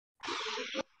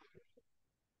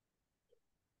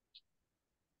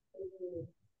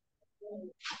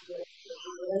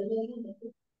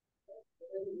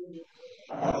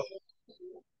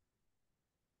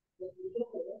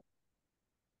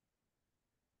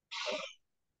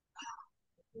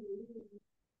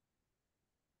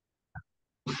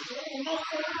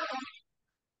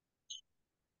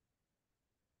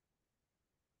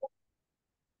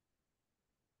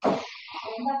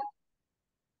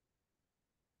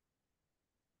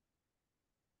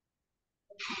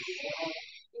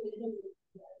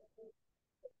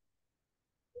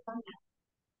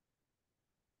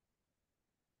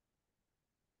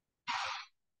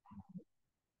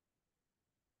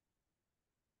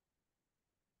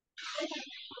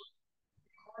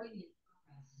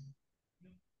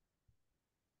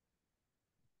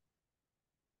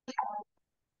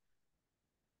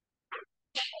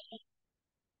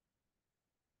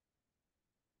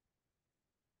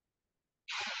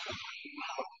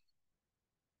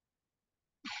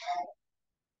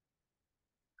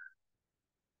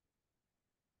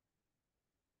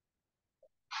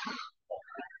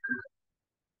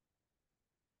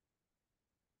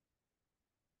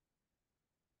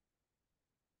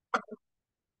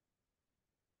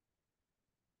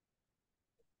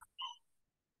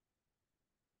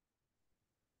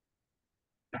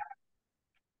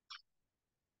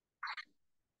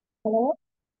Hello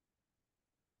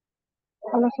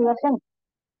hello Sudarshan.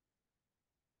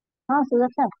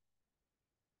 Sudarshan,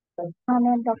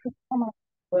 నేను doctor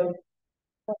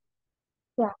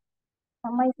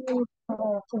అమ్మాయికి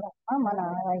వచ్చిందమ్మా మన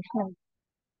వైష్ణవి.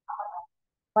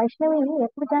 వైష్ణవి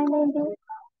ఎప్పుడు జాయిన్ అయింది?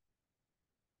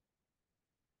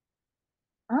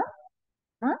 ఆ?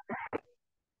 ఆ?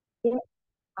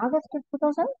 ఆగస్ట్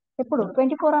 2000 ఎప్పుడు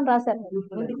 24 అని రాశారు.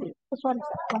 Sorry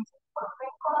sir.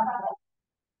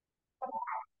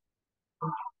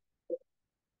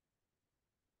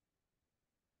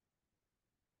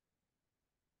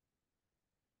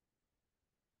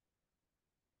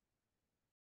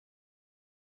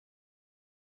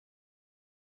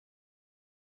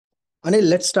 Anil,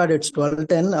 let's start. It's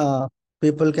 12:10.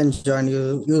 People can join you.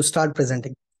 You start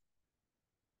presenting.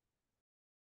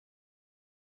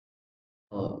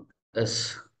 Yes.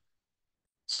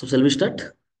 So shall we start?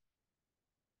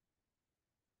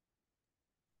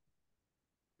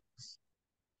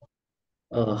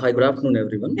 Hi, good afternoon,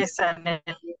 everyone. Yes, Anil.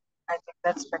 I think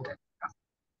that's better.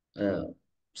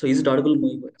 So is it audible,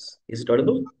 my voice? Is it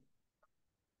audible?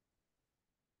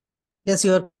 Yes,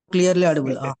 you are clearly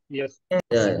audible. Yes.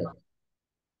 Yeah.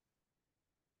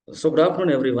 So good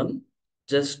afternoon, everyone.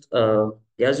 Just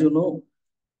as you know,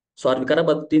 so our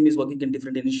Vikarabad team is working in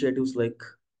different initiatives like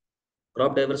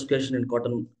crop diversification in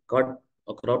cotton,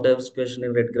 crop diversification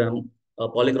in red gram,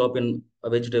 polycrop in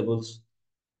vegetables,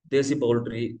 desi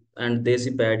poultry, and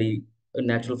desi paddy,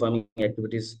 natural farming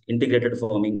activities, integrated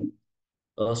farming,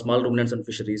 small ruminants and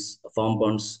fisheries, farm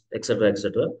ponds, etc.,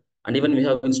 etc. And even we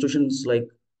have institutions like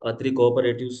three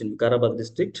cooperatives in Vikarabad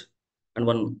district and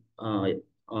one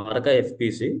Araka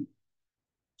FPC.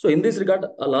 So in this regard,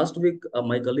 last week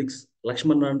my colleagues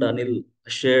Lakshman and Anil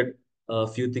shared a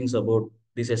few things about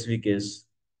these SVKs.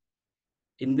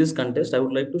 In this context, I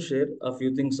would like to share a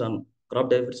few things on crop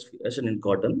diversification in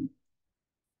cotton.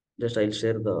 Just I'll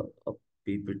share the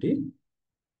PPT.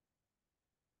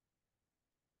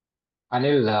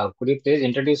 Anil, could you please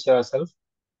introduce yourself?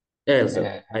 Yes, sir.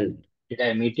 Did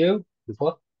I meet you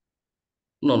before?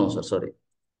 No, sir. Sorry.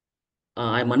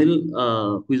 I'm Anil,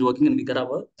 who is working in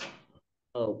Vikarabad.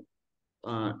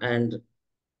 And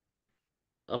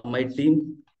my team,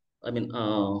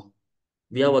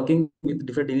 we are working with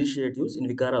different initiatives in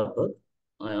Vikarabad.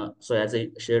 So as I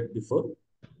shared before,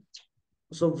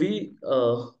 so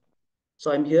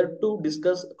I'm here to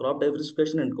discuss crop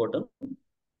diversification in cotton.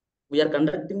 We are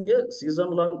conducting a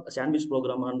season-long sandwich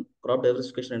program on crop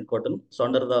diversification in cotton. So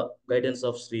under the guidance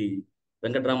of Sri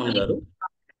Venkatraman Garu.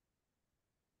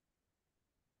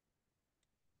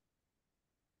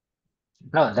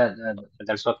 No,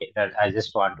 that's okay. I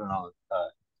just want to know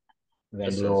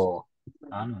when Yes, you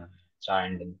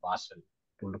joined in past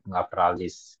to looking after all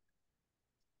this.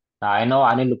 I know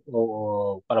Anil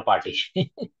for a party.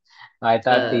 I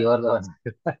thought you were the one.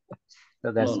 So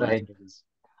that's No. why I introduced.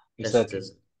 It's Yes, okay.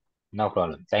 yes. No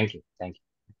problem. Thank you. Thank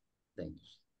you.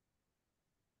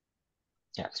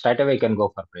 Yeah, straight away you can go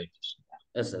for presentation.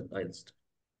 Yes, sir. I'll start.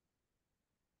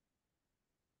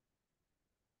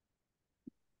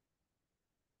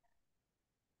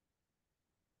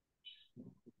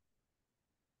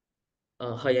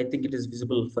 Hi, I think it is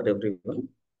visible for everyone.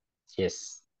 Yes.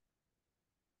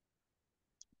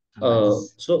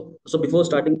 Nice. So before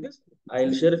starting this,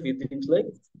 I'll share a few things like,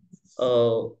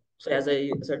 so as I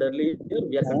said earlier,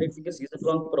 we are conducting a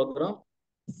season-long program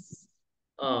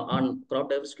on crop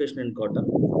diversification in cotton.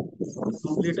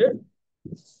 Completed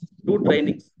 2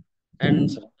 trainings, and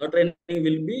the training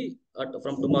will be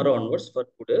from tomorrow onwards for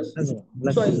 2 days.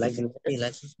 So,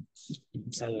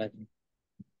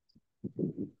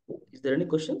 is there any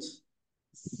questions?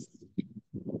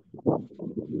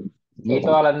 మిగతా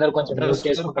వాళ్ళందరూ కొంచెం mute Sir,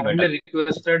 చేసుకుంటే kindly better.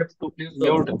 requested to please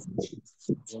So, mute.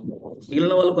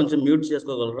 మిగిలిన వాళ్ళు కొంచెం mute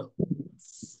చేసుకోగలరా?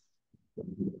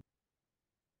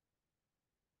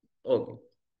 Okay.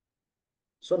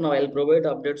 So now I'll provide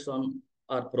updates on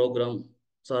our program,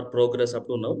 so our progress up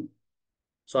to now.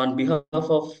 So on behalf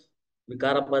of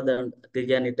Vikarabad and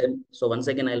Tiryani team, so once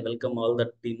again I'll welcome all the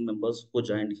team members who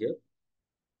joined here.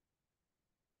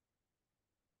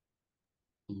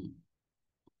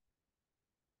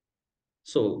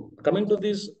 So coming to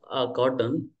this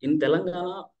cotton in Telangana,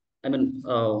 I mean,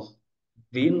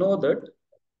 we know that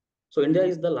so India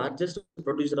is the largest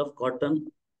producer of cotton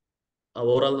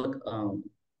overall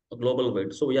global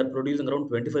wide. So we are producing around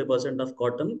 25% of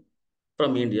cotton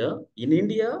from India. In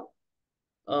India,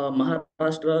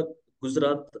 Maharashtra,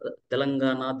 Gujarat,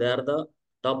 Telangana, they are the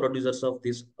top producers of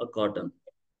this cotton.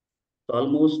 So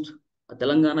almost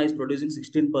Telangana is producing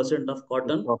 16% of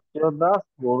cotton. ସତ୍ୟ ଦାସ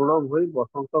ଗରୁଡ଼ ଭୋଇ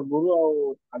ବସନ୍ତ ଗୁରୁ ଆଉ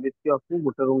ଆଦିତ୍ୟକୁ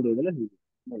ଗୋଟେ room ଦେଇଦେଲେ ହେଇଯିବ।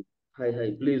 Hi,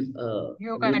 please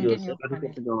You mute continue. yourself.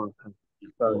 କେତେ ଜଣ ଅଛନ୍ତି?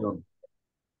 4 ଜଣ।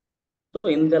 So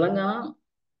in Telangana,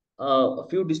 a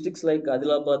few districts like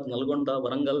Adilabad, Nalgonda,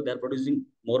 Warangal, they are producing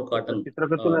more cotton.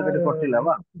 ଚିତ୍ରକେତୁ ନଗରୀ କଟିଲା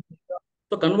ବା।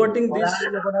 So converting this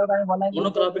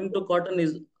monocropping to cotton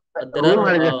is there room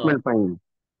are adjustment ପାଇଁ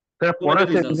ସେଟା too ପରେ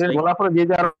many reasons. ସେ Like, ଗଲା ପରେ ଯିଏ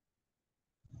ଯାହାର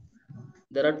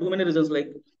there are too many reasons like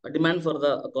a demand for the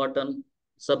cotton,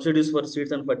 subsidies for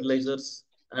seeds and fertilizers,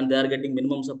 and they are getting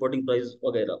minimum supporting price,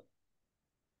 वगैरह.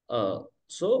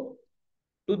 So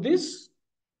to this,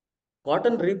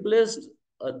 cotton replaced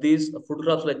these food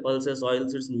crops like pulses,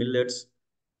 oilseeds, millets,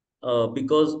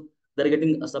 because they're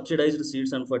getting subsidized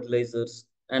seeds and fertilizers,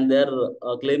 and they're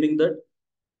claiming that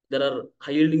there are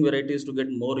high yielding varieties to get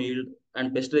more yield,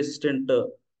 and pest resistant,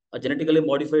 genetically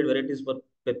modified varieties for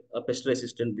pest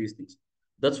resistant, these things.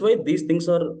 That's why these things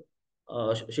are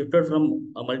shifted from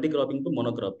multi-cropping to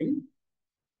monocropping.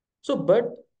 So, but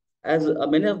as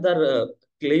many of them are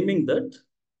claiming that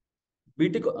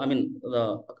I mean,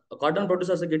 cotton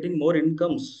producers are getting more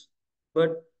incomes.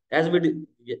 But as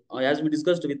we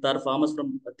discussed with our farmers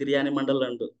from Tiryani Mandal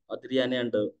and Tiryani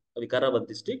and Vikarabad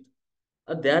district,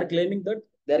 they are claiming that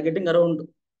they are getting around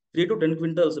 3 to 10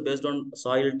 quintals based on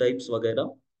soil types, वगैरह,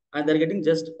 and they are getting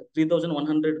just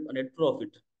 3,100 net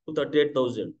profit to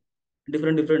 38,000.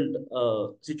 Different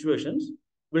situations.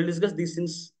 We'll discuss these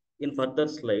things in further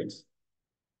slides.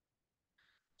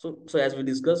 So as we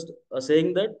discussed,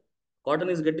 saying that cotton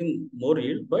is getting more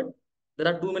yield, but there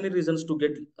are too many reasons to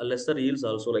get lesser yields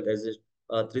also. Like I said,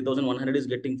 3,100 is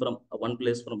getting from one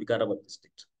place from Vikarabad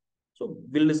district. So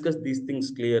we'll discuss these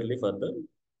things clearly further.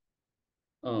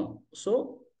 So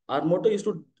our motto is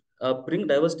to bring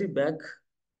diversity back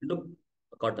into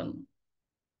cotton.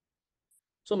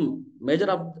 So major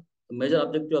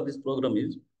objective of this program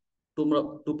is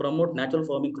to promote natural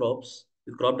farming crops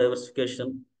with crop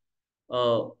diversification,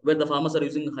 where the farmers are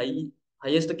using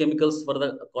highest chemicals for the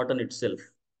cotton itself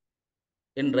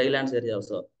in dry lands area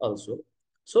also.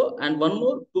 So, and one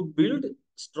more, to build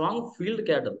strong field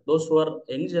cadre, those who are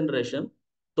young generation,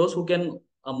 those who can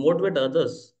motivate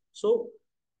others. So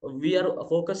we are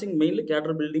focusing mainly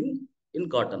cadre building in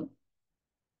cotton,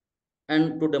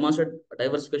 and to demonstrate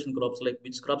diversification crops, like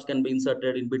which crops can be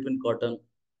inserted in between cotton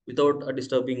without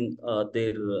disturbing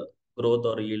their growth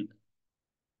or yield,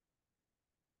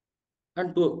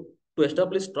 and to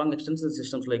establish strong extension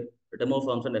systems like demo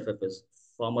farms and FFS,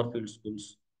 farmer field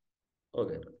schools.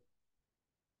 Okay.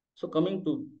 So coming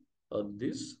to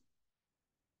this,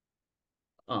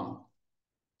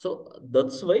 so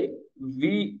that's why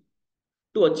we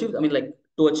to achieve, I mean, like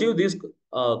to achieve this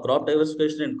crop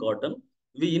diversification in cotton,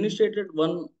 we initiated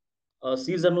one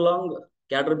season-long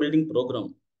cadre building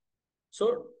program.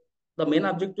 So the main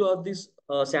objective of this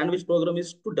sandwich program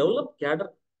is to develop cadre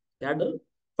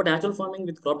for natural farming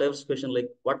with crop diversification, like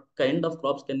what kind of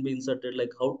crops can be inserted,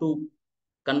 like how to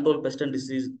control pest and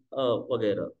disease,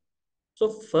 वगैरह. So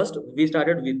first we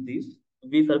started with this.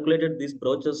 We circulated these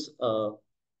brochures.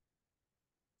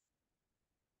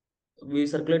 We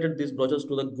circulated these brochures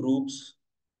to the groups,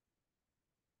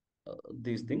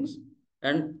 these things,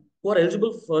 and who are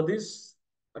eligible for this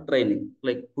training,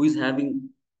 like who is having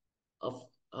a,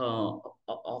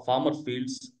 farmer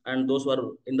fields, and those who are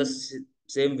in the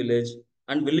same village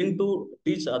and willing to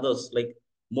teach others, like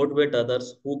motivate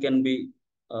others, who can be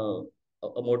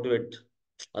motivate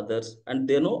others, and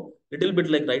they know little bit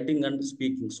like writing and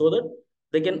speaking, so that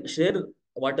they can share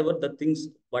whatever the things,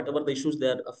 whatever the issues they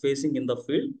are facing in the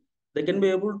field. They can be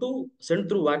able to send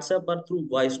through WhatsApp or through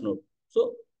voice note.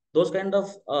 So those kind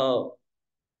of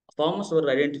farmers were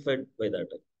identified by that.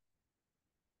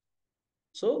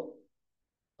 So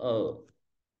uh,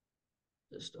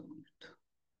 just a minute.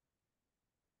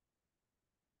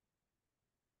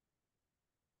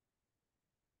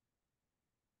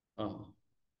 Uh,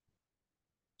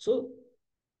 so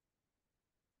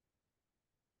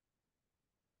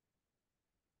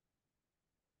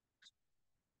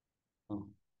uh,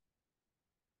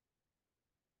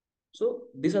 So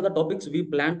these are the topics we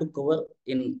plan to cover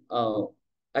in.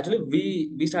 Actually,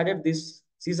 we started this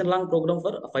season-long program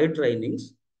for 5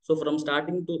 trainings. So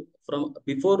from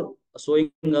before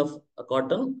sowing of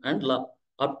cotton and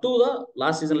up to the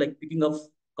last season, like picking of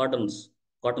cotton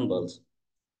balls.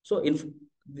 So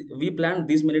we planned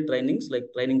these many trainings, like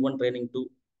training one, training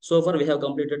two. So far, we have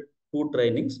completed 2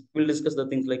 trainings. We'll discuss the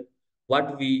things like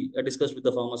what we discussed with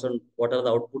the farmers and what are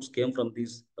the outputs came from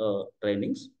these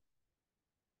trainings.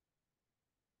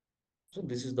 So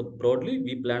this is the broadly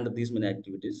we planned these many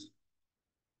activities.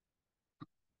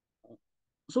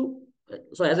 So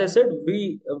so as I said,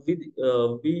 we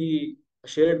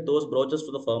shared those brochures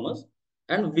to the farmers,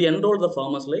 and we enrolled the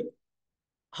farmers like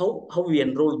how we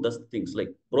enroll the things like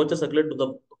brochures circulate to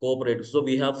the cooperatives. So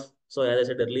we have, so as I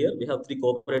said earlier, we have 3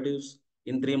 cooperatives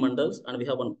in 3 mandals, and we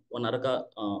have one Araka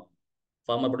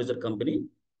farmer producer company.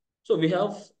 So we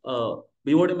have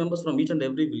BOD members from each and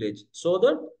every village, so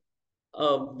that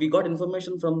we got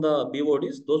information from the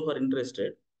BODs, those who are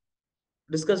interested,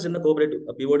 discussed in the cooperative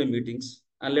BOD meetings,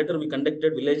 and later we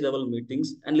conducted village level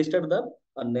meetings and listed the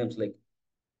names like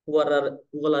who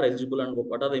all are eligible and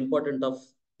what are the important of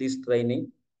this training,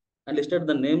 and listed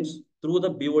the names through the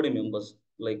BOD members.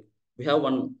 Like we have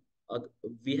one, uh,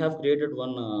 we have created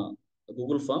one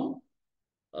Google form,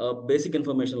 basic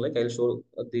information like I'll show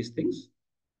these things.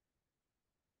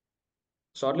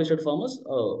 Shortlisted farmers.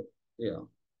 Yeah.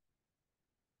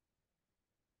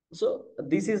 So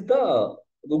this is the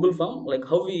Google form, like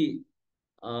how we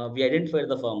identify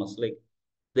the farmers, like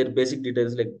their basic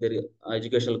details, like their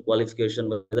educational qualification,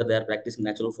 whether they are practicing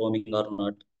natural farming or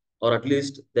not, or at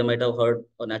least they might have heard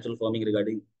natural farming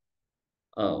regarding.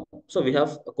 So we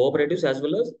have cooperatives as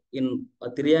well as in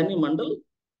Tiryani Mandal,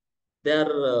 they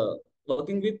are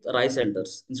working with rice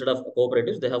centers. Instead of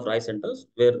cooperatives, they have rice centers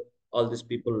where all these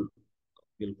people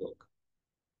will work.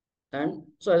 And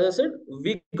so, as I said,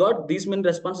 we got these many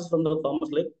responses from the farmers,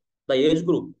 like the age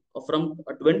group from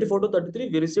 24 to 33,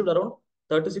 we received around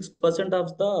 36%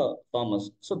 of the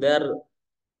farmers. So they are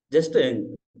just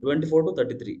 24 to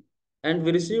 33. And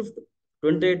we received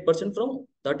 28% from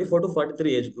 34 to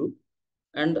 43 age group.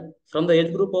 And from the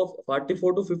age group of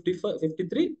 44 to 55,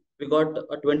 53, we got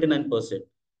a 29%.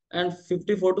 And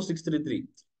 54 to 633,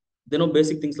 they know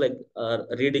basic things like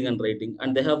reading and writing,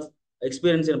 and they have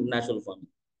experience in natural farming.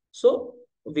 So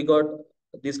we got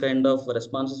these kind of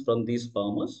responses from these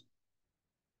farmers.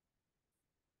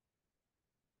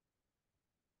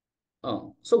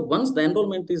 So once the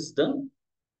enrollment is done,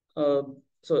 uh,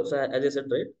 so as I said,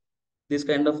 right, this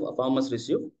kind of farmers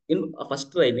receive in a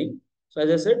first training. So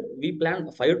as I said, we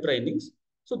planned 5 trainings.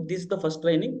 So this is the first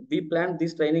training. We planned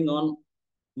this training on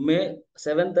May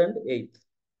 7th and 8th.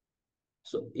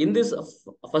 So in this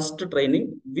first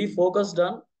training, we focused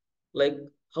on like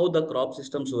how the crop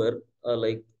systems were,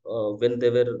 like when they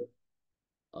were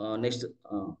next.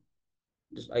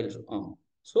 Just I'll show.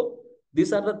 So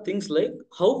these are the things like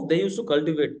how they used to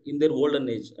cultivate in their olden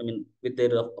age. I mean, with their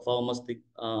farmers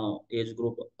age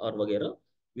group or wagera.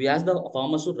 We asked the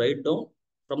farmers to write down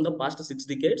from the past 6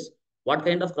 decades what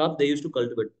kind of crop they used to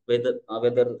cultivate, whether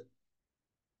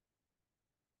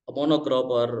a monocrop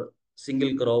or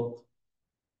single crop.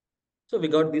 So we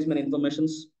got these many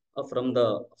informations from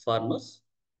the farmers,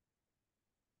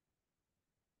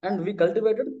 and we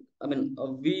cultivated. I mean,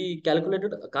 we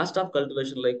calculated a cost of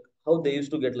cultivation, like how they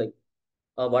used to get, like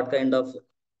what kind of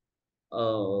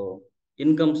uh,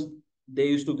 incomes they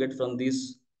used to get from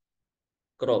these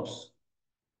crops.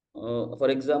 For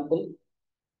example,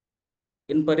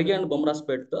 in Parigi and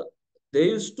Bomraspeta, they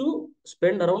used to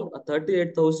spend around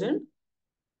 38,000,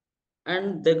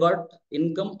 and they got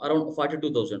income around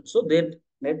 42,000. So their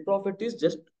net profit is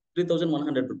just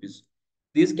 3,100 rupees.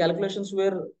 These calculations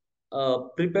were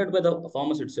prepared by the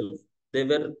farmers itself. They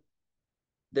were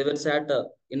they were sat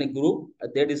in a group.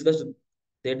 They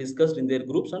discussed in their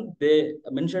groups, and they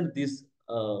mentioned these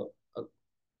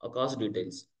cost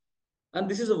details. And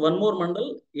this is one more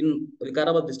mandal in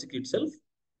Vikarabad district itself.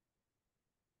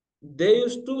 They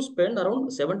used to spend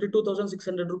around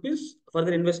 72,600 rupees for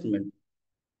their investment.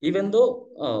 Even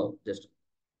though, just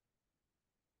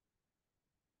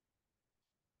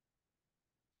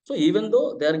So even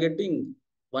though they are getting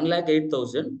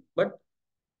 1,08,000, but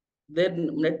their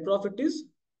net profit is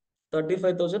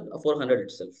 35,400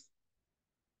 itself.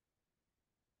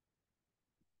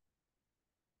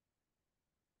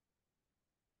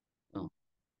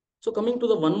 So coming to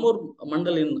the one more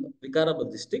mandal in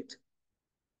Vikarabad district,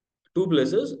 two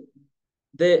places,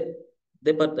 they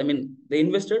they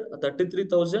invested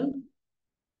 33,000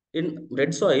 in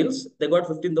red soils. They got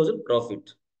 15,000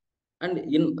 profit, and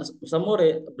in some more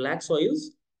black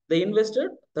soils, they invested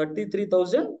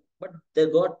 33,000, but they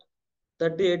got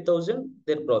 38,000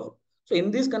 their profit. So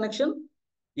in this connection,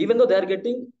 even though they are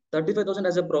getting 35,000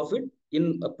 as a profit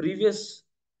in a previous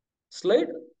slide,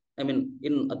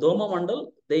 in Adoma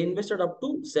Mandal, they invested up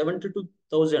to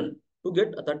 72,000 to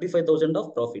get 35,000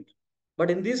 of profit. But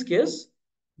in this case,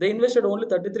 they invested only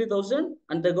 33,000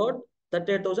 and they got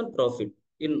 38,000 profit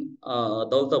in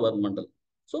Daulatabad Mandal.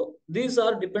 So these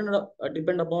are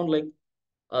depend upon like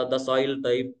the soil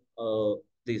type,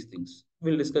 these things.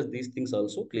 We'll discuss these things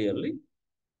also clearly.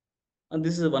 And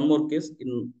this is one more case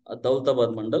in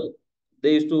Daulatabad Mandal.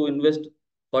 They used to invest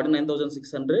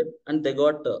 49,600 and they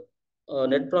got a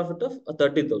net profit of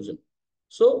 30,000.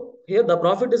 So here the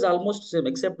profit is almost same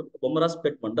except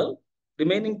Bomaraspet Mandal.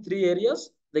 Remaining three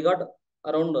areas, they got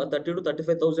around 30 to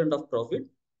 35,000 of profit.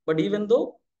 But even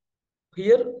though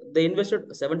here they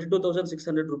invested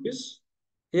 72,600 rupees,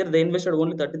 here they invested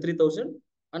only 33,000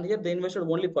 and here they invested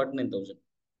only 49,000.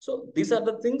 So these are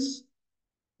the things,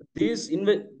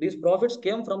 these profits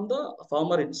came from the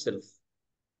farmer itself.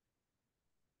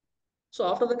 So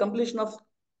after the completion of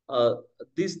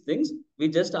these things, we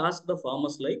just ask the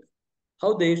farmers like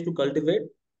how they used to cultivate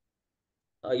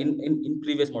in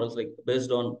previous models, like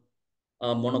based on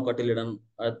monocotyledon,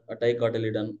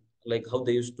 dicotyledon, like how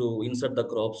they used to insert the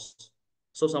crops.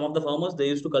 So some of the farmers, they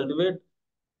used to cultivate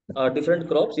different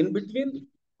crops in between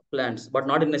plants, but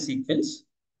not in a sequence.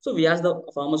 So we ask the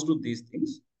farmers to do these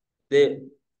things. They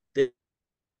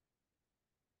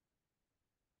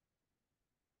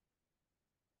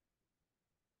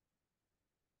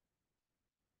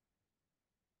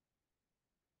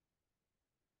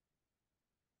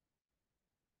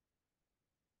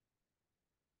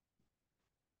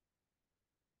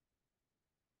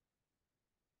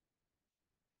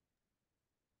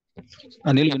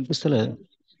Anil వినిపిస్తలేదు.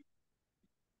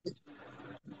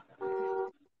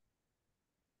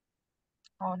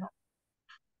 అవును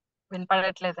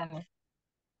వినపడట్లేదని.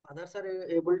 Others are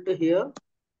able to hear.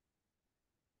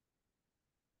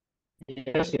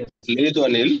 Yes, yes. లేదు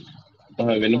Anil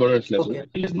వినబడట్లేదు.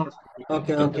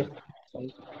 Okay.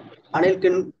 Anil,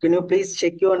 can you please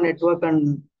check your network and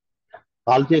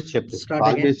call చేసి చెప్పు, start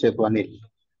call again? చేసి చెప్పు Anil,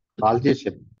 call చేసి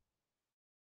చెప్పు.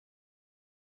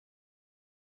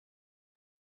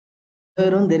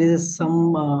 Arun, there is some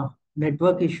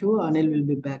network issue. Anil will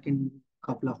be back in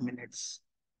couple of minutes.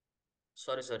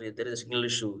 Sorry, there is a signal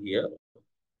issue here.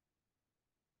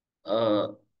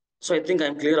 So I think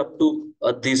I'm clear up to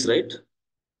this, right?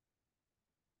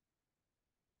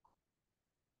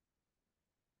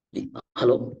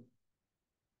 Hello?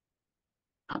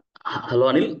 Hello,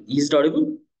 Anil. Is it audible?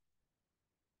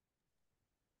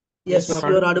 Yes, Yes,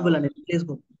 you are audible, Anil. Please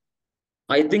go.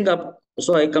 I think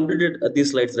so I completed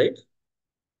these slides, right?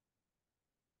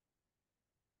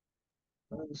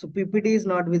 So PPT is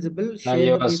not visible. No, Share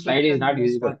your the PPT slide is and not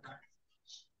visible.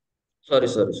 start.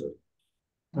 Sorry.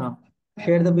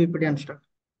 Share the PPT and start.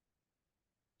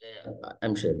 Yeah,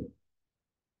 I'm sharing.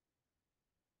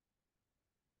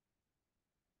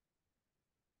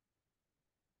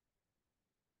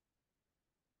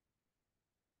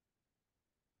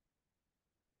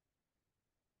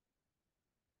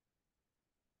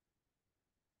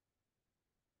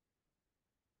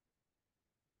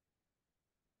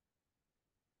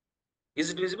 Is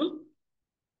it visible?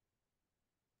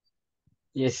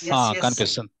 Yes.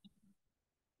 కనిపిస్తుంది.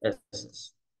 Yes.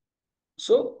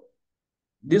 So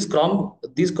these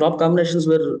crop combinations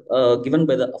were given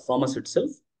by the farmers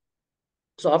itself.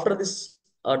 So after this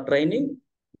training,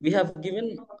 we have given,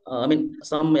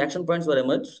 some action points were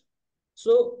emerged.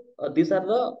 So these are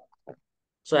the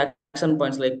action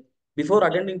points. Like before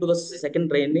attending to the second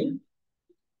training,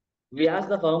 we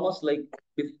asked the farmers like,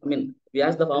 we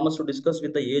asked the farmers to discuss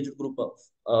with the age group of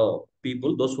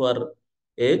people, those who are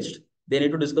aged. They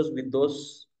need to discuss with those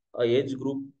age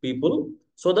group people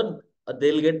so that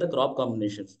they'll get the crop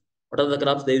combinations. What are the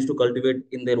crops they used to cultivate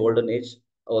in their olden age,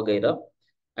 Gaira,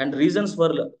 and reasons for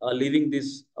leaving these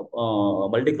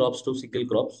multi crops to single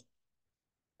crops.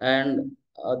 And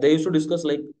they used to discuss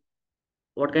like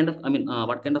what kind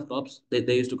of crops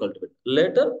they used to cultivate.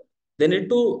 Later, they need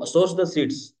to source the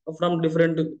seeds from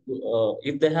different,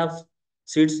 if they have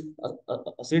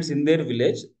seeds in their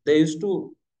village, they used to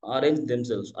arrange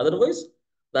themselves. Otherwise,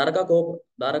 Dharaka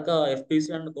FPC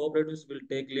and cooperatives will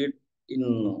take lead in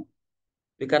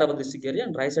Vikarabad district area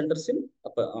and rice centers in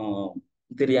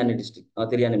Tiryani district,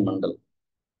 Tiryani mandal.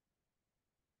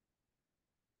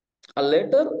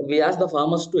 Later, we asked the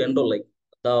farmers to enroll. Like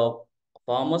the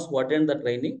farmers who attend the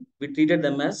training, we treated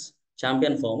them as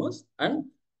champion farmers, and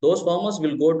those farmers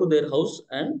will go to their house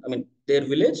and their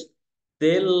village.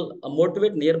 They'll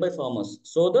motivate nearby farmers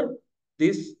so that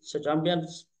these champion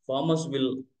farmers will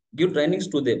give trainings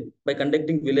to them by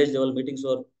conducting village level meetings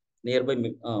or nearby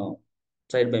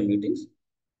side by meetings.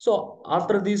 So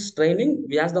after this training,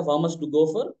 we asked the farmers to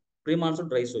go for pre-monsoon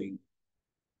dry sowing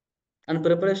and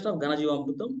preparation of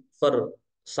Ganajivamrutam for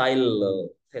soil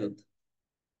health.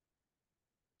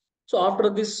 So after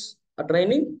this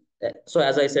training, so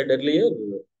as I said earlier,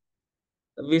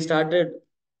 we started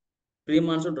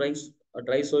pre-monsoon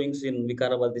dry sowings in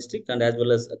Vikarabad district and as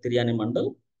well as Tiryani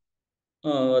mandal.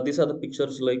 These are the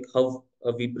pictures like how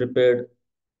we prepared.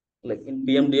 Like in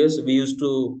PMDS, we used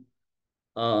to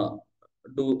uh,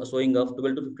 do a sowing of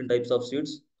 12 to 15 types of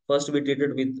seeds. First, we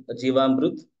treated with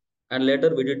Jivamrut, and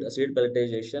later we did a seed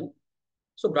pelletization.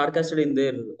 So broadcasted in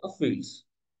their fields.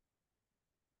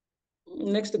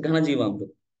 Next, Ghana Jivamrut.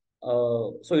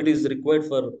 So it is required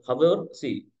for, however,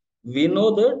 see, we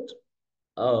know that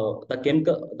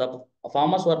the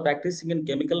farmers who are practicing in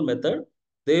chemical method,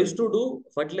 they used to do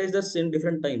fertilizers in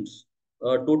different times,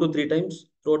 2 to 3 times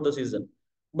throughout the season.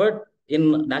 But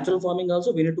in natural farming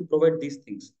also, we need to provide these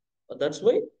things. That's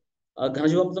why Ghana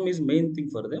Jivamrutam is main thing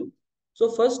for them. So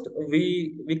first,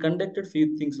 we conducted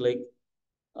few things like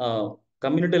uh,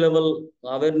 community level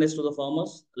awareness to the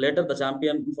farmers. Later, the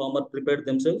champion farmer prepared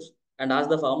themselves and asked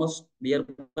the farmers,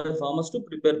 nearby farmers, to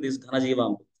prepare this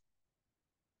Ghanajiva.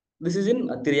 This is in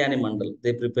Tiryani Mandal.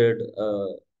 They prepared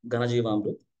Ghanajiva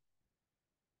Amrut.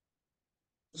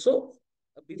 So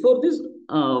before this,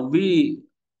 we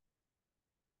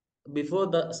before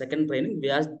the second training, we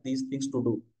asked these things to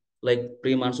do, like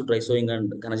pre-monsoon dry sowing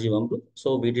and Ghanajiva Amrut.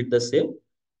 So we did the same,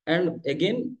 and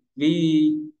again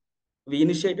we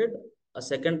initiated a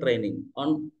second training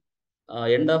on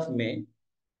end of May.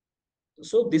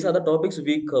 So these are the topics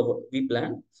we cover, we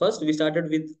planned. First, we started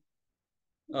with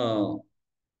uh,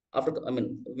 after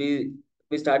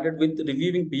we started with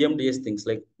reviewing PMDS things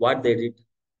like what they did,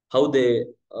 how they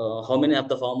how many of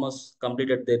the farmers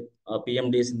completed their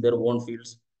PMDS in their own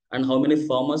fields, and how many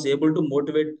farmers able to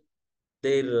motivate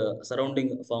their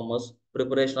surrounding farmers,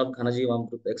 preparation of Ghanaji,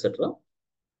 etc.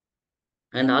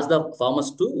 And ask the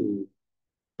farmers to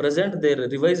present their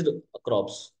revised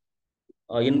crops.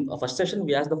 In a first session,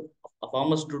 we asked the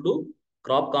farmers to do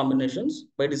crop combinations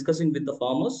by discussing with the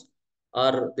farmers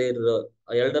or their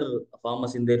elder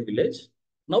farmers in their village.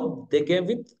 Now they came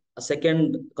with a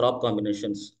second crop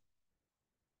combinations.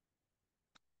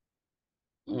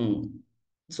 Mm.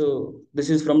 So this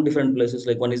is from different places.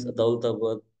 Like one is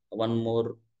Daultabad, one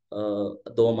more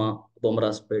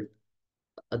Domraspet,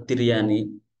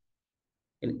 Tiryani.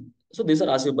 So these are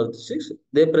Asifabad districts.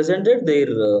 They presented their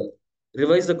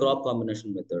revised the crop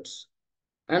combination methods.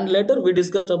 And later we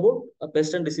discussed about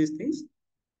pest and disease things.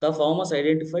 The farmers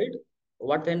identified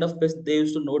what kind of pest they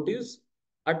used to notice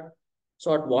at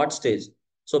at what stage.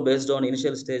 So based on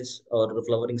initial stage or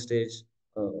flowering stage,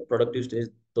 productive stage,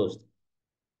 those.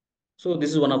 So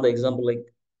this is one of the example like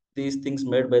these things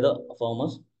made by the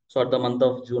farmers. So at the month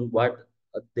of June, what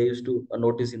they used to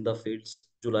notice in the fields,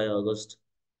 July, August.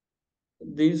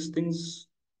 These things,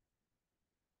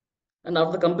 and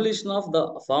after completion of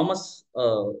the farmers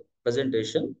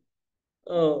presentation,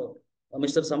 uh,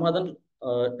 Mr. Samadhan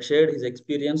shared his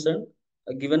experience and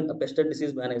given a pest and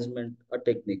disease management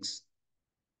techniques.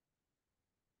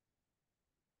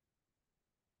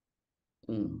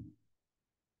 Mm.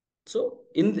 So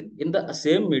in the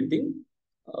same meeting,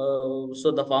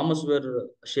 so the farmers were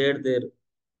shared their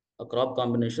crop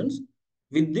combinations.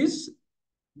 With this,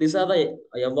 these are the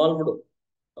evolved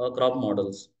crop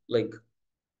models, like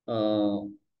uh,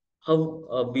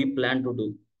 how we plan to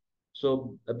do.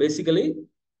 So basically,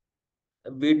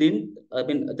 we didn't.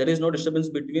 There is no disturbance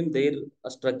between their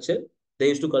structure. They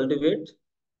used to cultivate.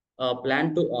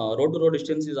 Plant to road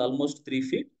distance is almost 3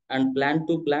 feet, and plant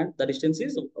to plant the distance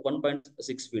is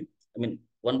 1.6 feet.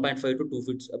 1.5 to 2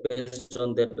 feet based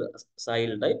on their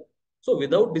soil type. So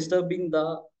without disturbing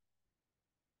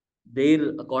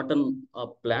their cotton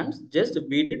plants, just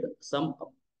we did some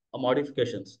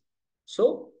modifications.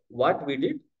 So what we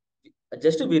did,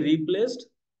 just we replaced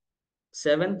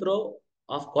seventh row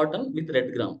of cotton with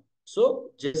red gram.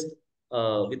 So just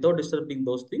without disturbing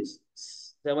those things,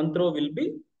 seventh row will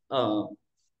be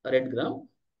red gram.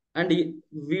 And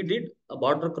we did a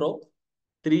border crop,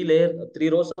 3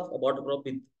 rows of a border crop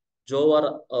with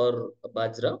jowar or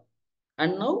bajra.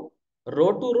 And now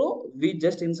row to row, we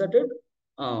just inserted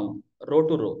row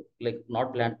to row, like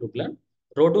not plant to plant.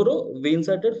 Row to row, we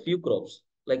inserted few crops.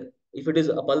 Like if it is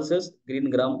a pulses, green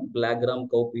gram, black gram,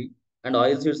 cowpea, and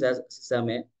oilseeds as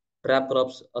sesame, trap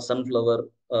crops, a sunflower,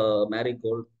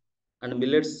 marigold, and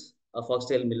millets, a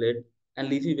foxtail millet, and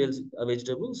leafy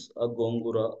vegetables, a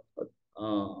gongura,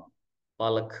 uh,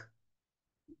 palak.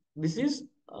 This is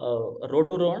row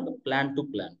to row and plant to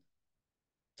plant.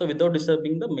 So without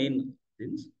disturbing the main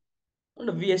things.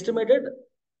 And we estimated,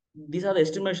 these are the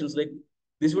estimations, like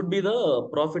this would be the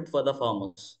profit for the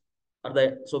farmers.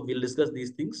 So we'll discuss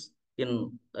these things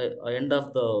in end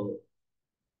of the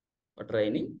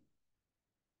training.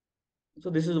 So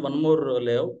this is one more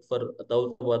layout for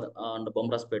Daulabad and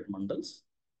Bomraspet mandals.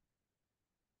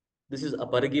 This is a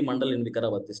Parigi mandal in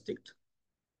Vikarabad district.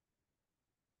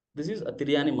 This is a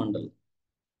Tiryani mandal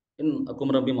in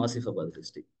Kumrambi Masifabad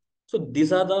district. So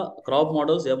these are the crop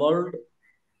models evolved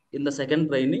in the second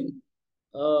training.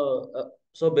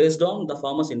 So based on the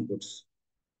farmers' inputs.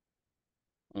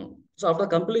 So after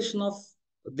completion of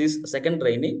this second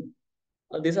training,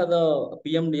 these are the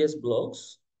PMDS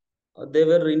blocks. They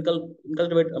were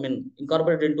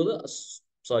incorporated into the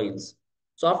soils.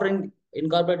 So after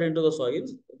incorporated into the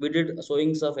soils, we did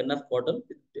sowings of enough cotton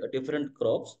with different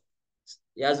crops.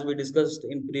 As we discussed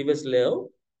in previous layout,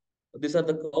 these are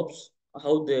the crops,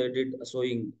 how they did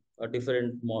sowing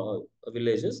different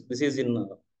villages. This is in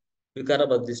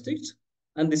Vikarabad district,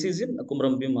 and this is in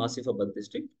Kumrambim Asifabad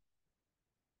district.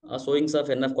 Sowings of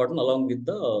enough cotton along with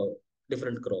the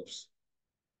different crops.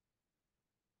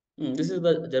 This is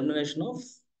the germination of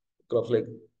crops. Like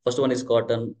first one is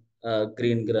cotton,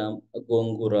 green gram,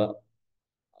 gongura,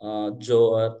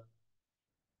 jowar.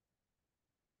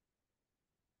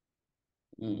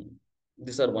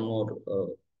 These are one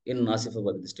more in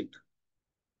Asifabad district.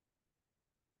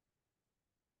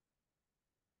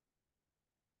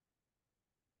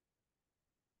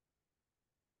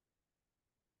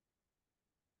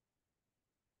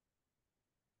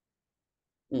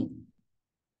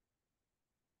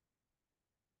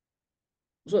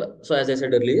 So as I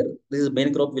said earlier, this is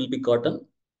main crop will be cotton,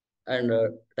 and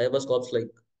diverse crops like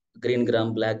green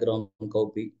gram, black gram,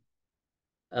 cowpea.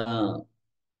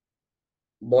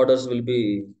 Borders will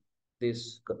be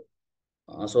this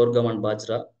sorghum and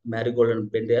bajra, marigold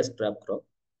and pendi as trap crop.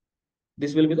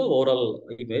 This will be the overall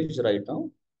image right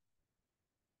now.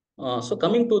 So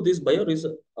coming to this bio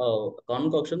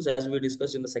concoctions, as we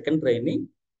discussed in the second training,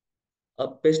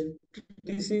 pest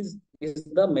disease is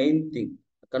the main thing.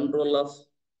 Control of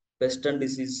pest and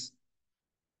disease.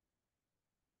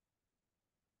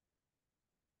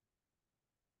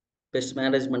 Pest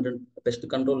management and pest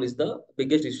control is the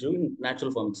biggest issue in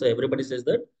natural farming. So everybody says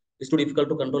that it's too difficult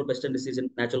to control pest and disease in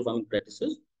natural farming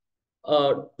practices.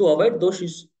 To avoid those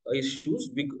issues,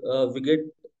 we get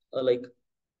like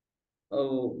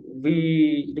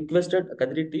we requested a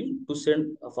Kadri team to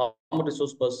send a farmer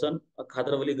resource person, a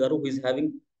Khadravali Garu, who is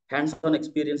having hands-on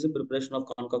experience in preparation of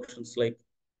concoctions like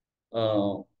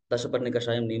uh, Dashaparni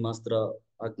Kashayam, Nimastra,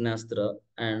 Agnastra,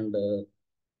 and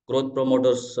growth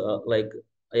promoters like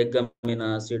egg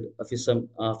amino acid, fish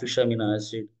amino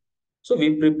acid. So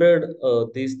we prepared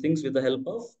these things with the help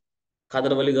of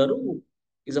Khadravali Garu, who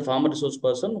is a farmer resource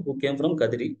person who came from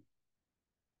Kadri.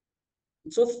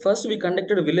 So first we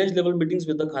conducted village level meetings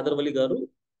with the Khadarwali Garu,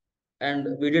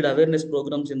 and we did awareness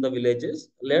programs in the villages.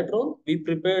 Later on, we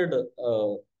prepared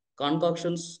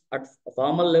concoctions at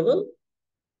farmer level,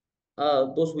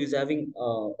 those who is having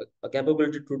a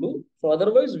capability to do. So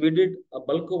otherwise, we did a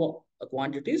bulk of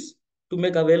quantities to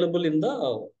make available in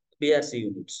the BRC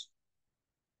units.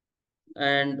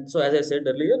 And so as I said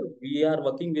earlier, we are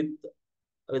working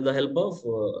with the help of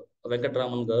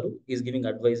Venkatraman Garu. He is giving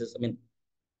advices.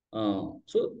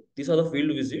 So these are the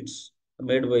field visits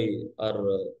made by our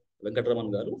Venkatraman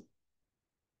Garu.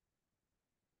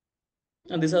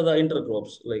 And these are the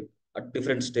intercrops, like at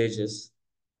different stages.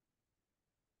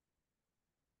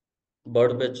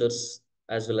 Bird pictures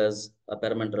as well as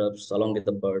apparent traps along with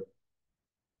the bird.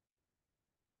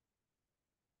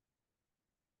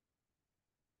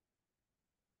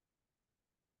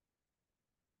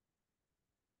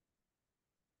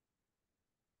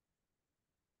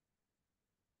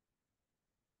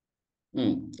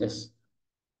 Yes.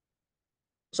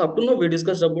 So up to now we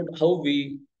discussed about how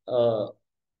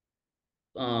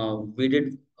uh, we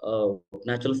did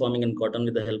natural farming in cotton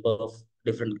with the help of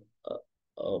different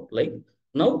like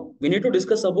now we need to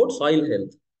discuss about soil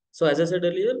health. So as I said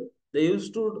earlier, they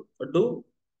used to do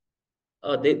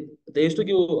they used to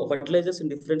give fertilizers in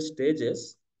different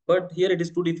stages, but here it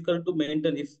is too difficult to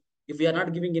maintain. If we are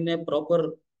not giving in a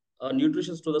proper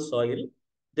nutrition to the soil,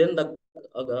 then the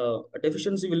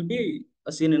deficiency will be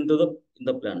seen into the in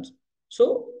the plants.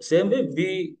 So same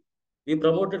way we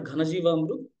promoted Ghanajiva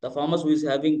Amrut. The farmers who is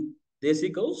having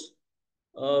desi cows,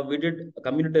 we did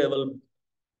community level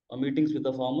meetings with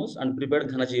the farmers and prepared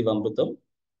Ghanajiva Amrutam.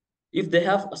 If they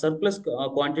have a surplus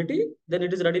quantity, then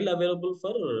it is readily available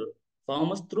for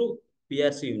farmers through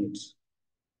PRC units.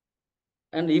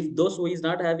 And if those who is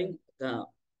not having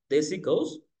desi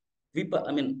cows,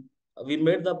 I mean, we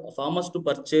made the farmers to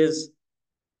purchase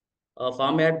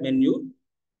farm ad menu,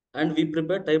 and we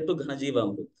prepared type to Ghanajiva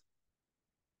Amrut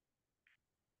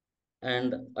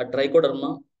and a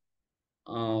trichoderma.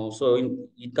 So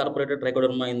incorporated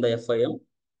trichoderma in the FIM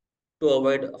to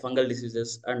avoid fungal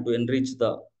diseases and to enrich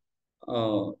the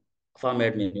farm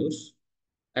ad menus.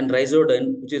 And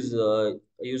rhizodine, which is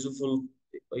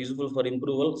useful for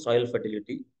improval soil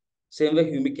fertility. Same way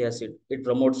humic acid, it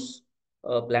promotes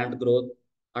plant growth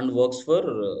and works for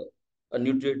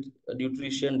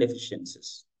nutrition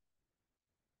deficiencies.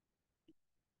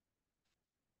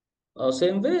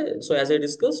 Same way, so as I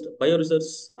discussed, bioresearch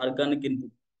organic input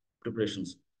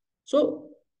preparations. So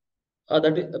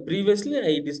previously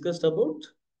I discussed about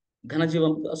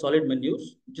Ghanajivam solid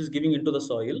manures, which is giving into the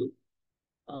soil.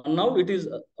 Now it is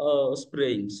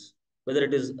sprayings, whether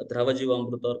it is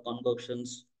Dravajivamrut or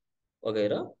concoctions,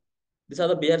 vagaira. These are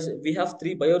the BRC. We have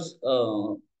three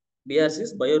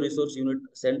BRCs, Bioresource Unit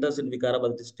centers in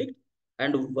Vikarabad district,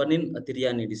 and one in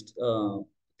Tiryani district,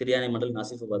 Tiryani Mandal,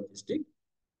 Nasifabad district.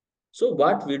 So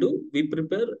what we do, we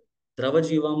prepare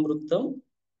Dravajivamrutam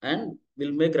and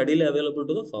will make readily available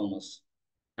to the farmers,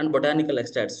 and botanical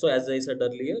extracts. So as I said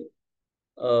earlier,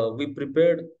 we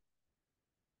prepared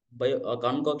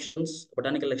concoctions,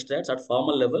 botanical extracts at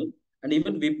farmer level, and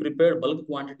even we prepared bulk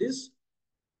quantities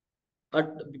at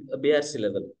BRC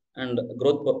level, and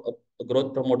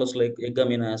growth promoters like egg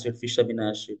amino acid, fish amino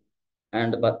acid,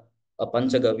 and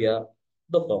panchagavya,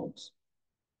 the forms.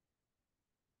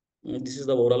 This is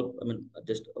the overall, I mean,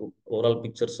 just overall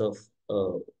pictures of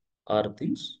our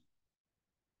things.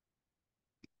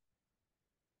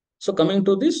 So coming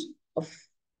to this,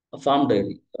 a farm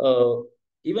dairy,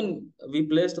 even we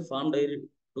placed a farm dairy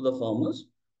to the farmers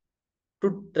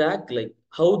to track like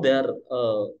how they are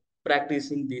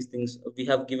practicing these things. We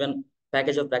have given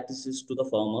package of practices to the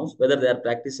farmers, whether they are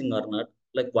practicing or not,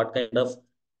 like what kind of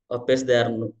pests they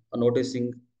are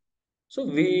noticing. So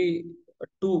we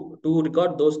to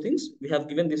record those things, we have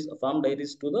given these farm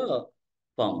diaries to the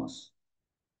farmers.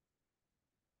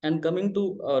 And coming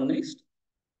to next,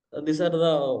 these are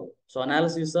the so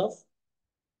analysis of,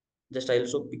 just I'll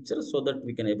show pictures so that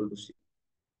we can able to see.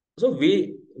 So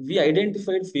we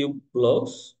identified few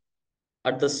blocks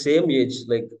at the same age,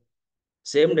 like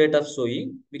same date of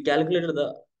sowing. We calculated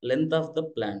the length of the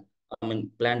plant, I mean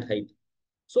plant height.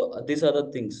 So these are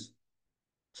the things.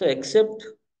 So except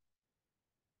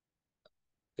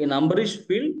in Ambarish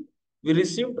field, we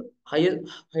received higher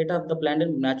height of the plant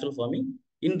in natural farming.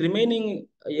 In remaining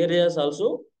areas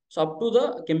also, so up to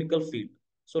the chemical field.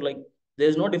 So like there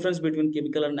is no difference between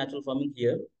chemical and natural farming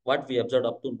here. What we observed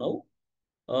up to now,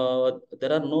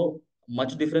 there are no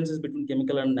much differences between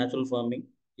chemical and natural farming,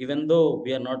 even though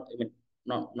we are not, I mean,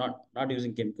 not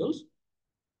using chemicals.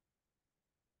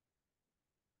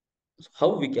 So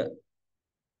how we can?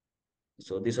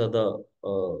 So these are the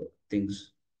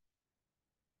things,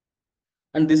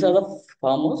 and these are the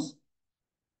farmers.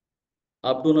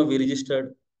 Up to now, we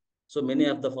registered so many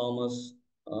of the farmers.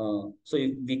 So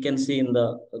we can see in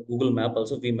the Google map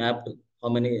also, we mapped how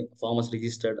many farmers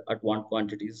registered at what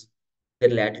quantities, their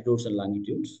latitudes and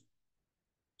longitudes.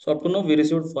 So up to now, we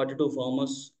received 42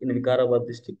 farmers in Vikarabad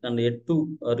district, and yet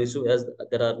to receive, as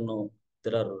there are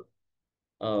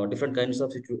different kinds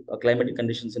of climatic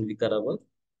conditions in Vikarabad.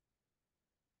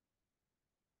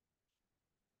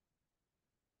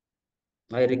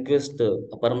 I request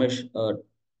Paramesh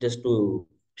just to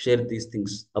share these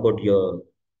things about your.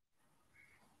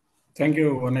 Thank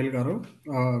you, Anil Garu.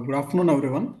 Good afternoon,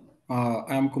 everyone. I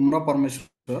am Kumra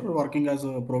Parameshwar, working as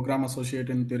a program associate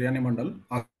in Tiryani Mandal,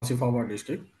 Asifabad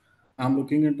district. I am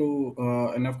looking into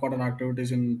NF cotton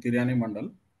activities in Tiryani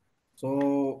Mandal.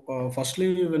 So,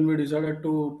 firstly, when we decided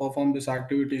to perform these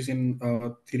activities in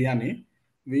Tiryani,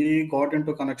 we got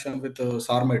into connection with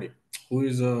Sarmedi, who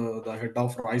is the head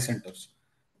of rice centers.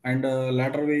 And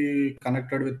later we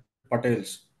connected with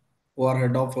Patels, who are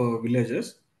head of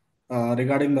villages,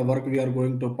 regarding the work we are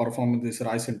going to perform in these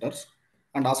rice centers,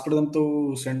 and asked them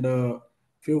to send a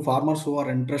few farmers who are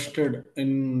interested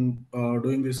in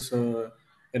doing this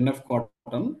NF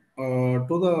cotton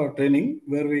to the training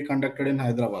where we conducted in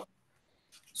Hyderabad.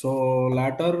 So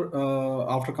later,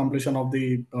 after completion of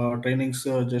the trainings,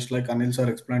 just like Anil sir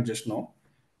explained just now,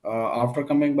 after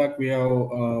coming back, we have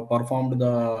performed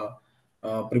the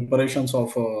preparations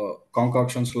of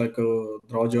concoctions like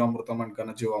Dravajivamrutam and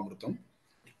Ganajivamrutam.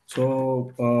 So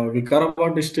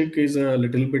Vikarabad district is a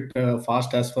little bit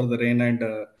fast as for the rain and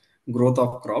growth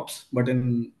of crops, but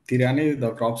in Tiryani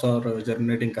the crops are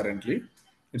germinating currently.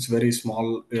 It's very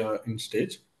small in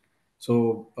stage.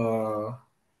 So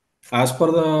as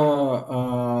per the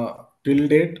till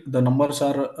date, the numbers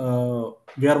are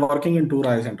we are working in two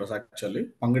rice centers actually,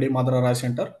 Pangadi Madara Rice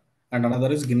Center and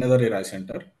another is Ginnedari Rice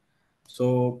Center.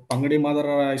 So Pangadi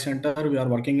Madara Rice Center, we are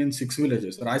working in 6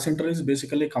 villages. The Rice Center is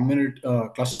basically community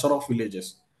cluster of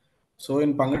villages. So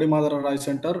in Pangadi Madara Rice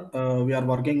Center, we are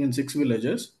working in 6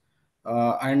 villages.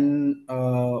 And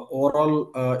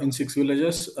overall, in 6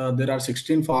 villages, there are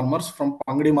 16 farmers from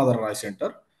Pangadi Madara Rice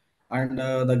Center. And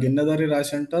the Ginnedari Rice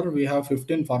Center, we have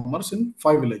 15 farmers in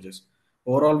 5 villages.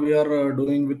 Overall, we are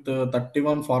doing with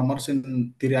 31 farmers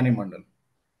in Tiryani Mandal.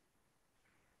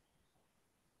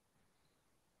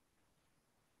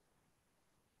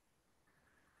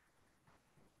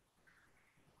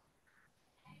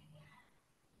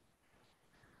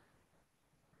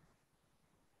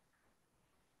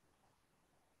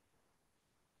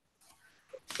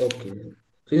 Okay.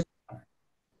 Please.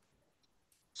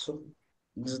 So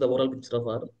this is the overall picture of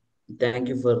our. Thank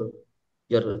you for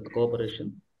your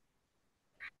cooperation.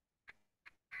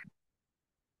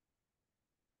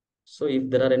 So if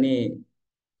there are any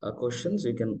questions,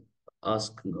 you can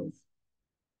ask now.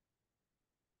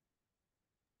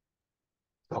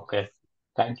 Okay,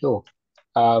 thank you.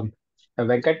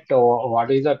 Venkat, what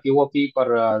is the POP for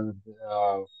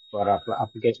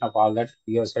application of all that?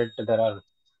 You said there are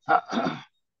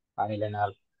Anil and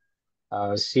all.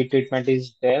 Seed treatment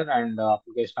is there and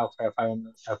application of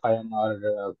FIM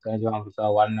or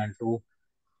Ganajivamruta 1 and 2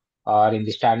 are in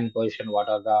the standing position. What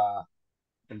are the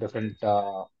different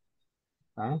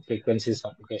frequencies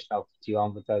application of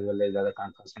Jivamruta as well as other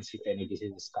controls if any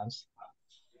diseases comes?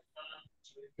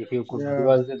 If you could give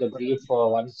us the brief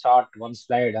one shot, one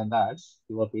slide on that,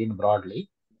 POP in broadly.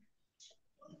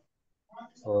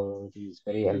 So it is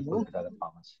very helpful to the other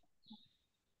farmers.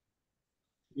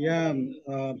 Yeah,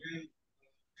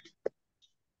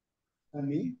 for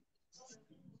me.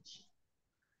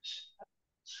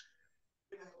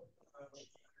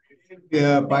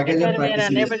 Package Sir, of we are practices.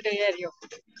 unable to hear you.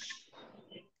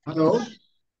 Hello.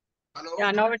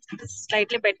 Yeah, now it's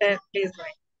slightly better. Please go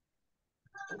ahead.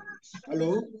 Hello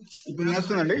ఇప్పుడు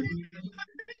వినేస్తుందండి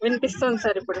వినిపిస్తుంది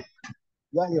sir ఇప్పుడు.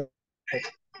 Yeah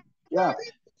yeah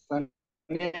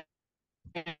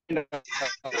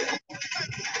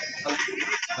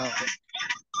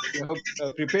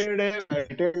prepared a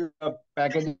detailed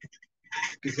package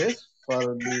pieces for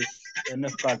this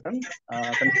NF cotton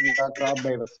considering the crop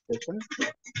diversification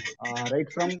right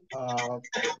from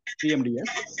PMDS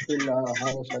till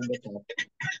harvest of the crop.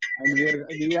 And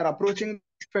we are approaching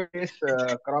this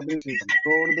cropping season.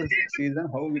 Throughout the season,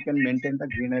 how we can maintain the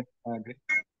greener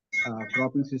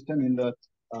cropping system in the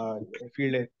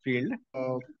field,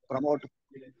 promote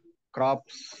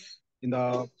crops in the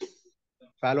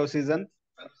fallow season,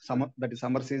 that is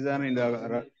summer season, in the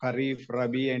Kharif,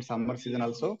 Rabi, and summer season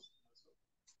also.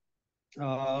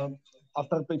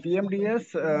 After PMDS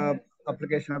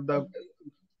application of the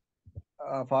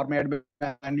farm-made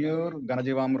manure,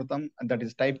 Ganajivamrutam, and that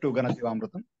is type 2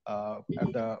 Ganajivamrutam at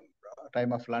the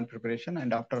time of land preparation, and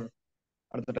at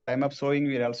the time of sowing,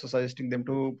 we are also suggesting them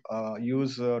to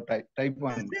use type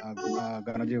 1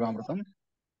 Ganajivamrutam,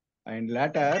 and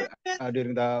later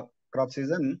during the crop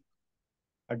season,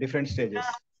 at different stages,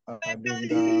 during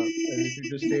the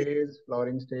vegetative stage,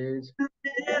 flowering stage,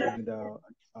 and the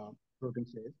fruiting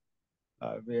stage.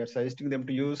 We are suggesting them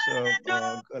to use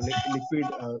liquid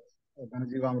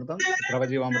Ganajivamrutam,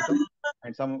 Dravajivamrutam,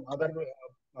 and some other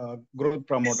growth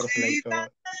promoters like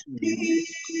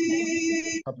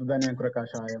Saptadhanya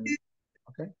Kashayam.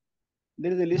 Okay,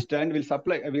 there is a list, and we'll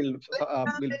supply. We'll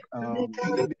share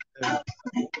this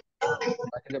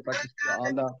package of practice to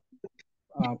all the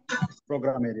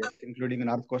program areas, including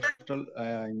North Coastal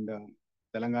and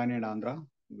Telangana and Andhra,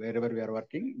 wherever we are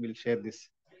working. We'll share this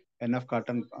enough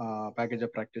cotton package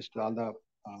of practice to all the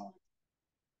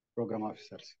program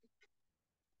officers.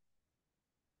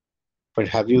 But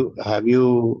have you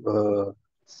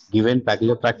given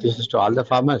package of practices to all the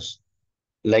farmers?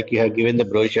 Like you have given the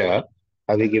brochure,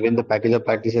 have you given the package of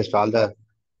practices to all the?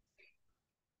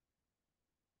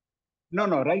 No,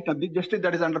 right now, just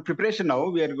that is under preparation now.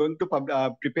 We are going to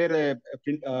prepare a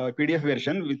PDF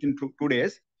version within 2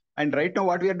 days. And right now,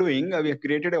 what we are doing, we have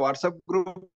created a WhatsApp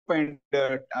group, and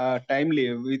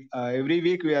timely with every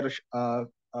week we are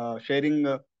sharing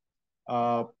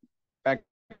package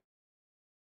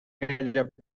of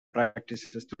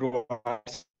practices through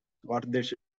what they're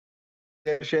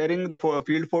sharing for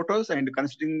field photos, and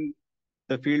considering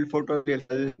the field photo, we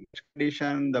are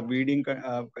condition, the weeding.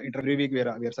 Every week we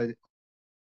are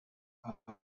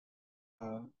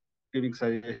giving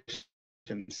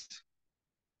suggestions.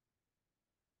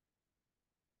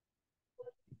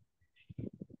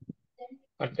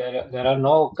 But there are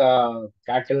no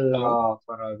cattle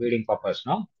for weeding purpose,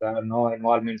 no? There are no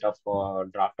involvement of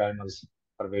draft animals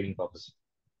for weeding purpose.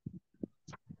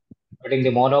 But in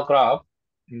the monocrop,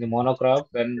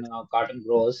 when cotton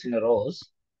grows in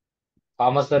rows,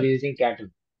 farmers are using cattle,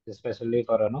 especially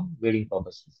for weeding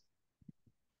purposes.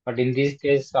 But in this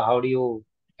case, how do you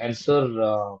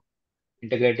ensure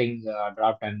integrating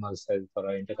draft animals for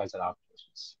intercultural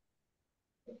applications?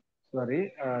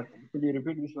 Sorry, could you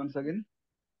repeat this once again?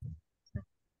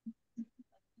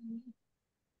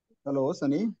 Hello,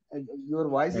 Sunny. Your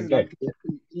voice is not clear.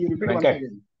 You repeat once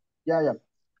again. Yeah.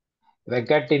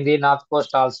 Venkat, in the North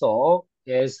Coast also,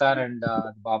 ASR and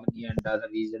Bamani and other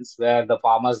regions where the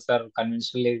farmers are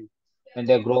conventionally, when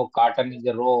they grow cotton in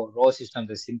the row system,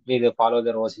 they follow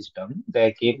the row system.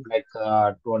 They keep like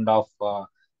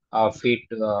 2.5 feet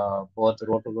both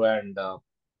row to row and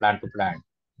plant to plant.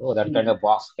 So that kind of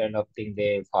box kind of thing,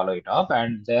 they follow it up,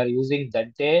 and they are using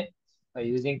that day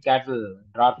using cattle,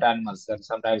 draft animals, and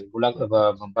sometimes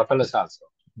buffaloes also,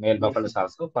 male buffaloes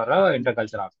also for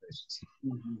intercultural operations.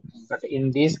 But in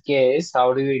this case,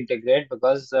 how do you integrate?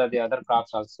 Because the other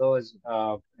crops also is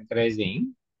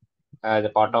encouraging as a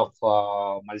part of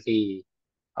multi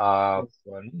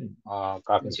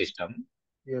cropping system.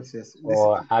 Yes.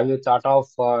 So have you thought of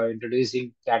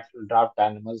introducing cattle draft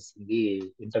animals in the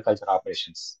intercultural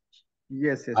operations?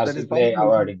 Yes. Or That is simply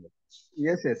avoiding it?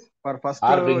 Yes. For first,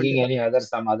 or bringing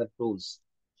some other tools,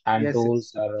 hand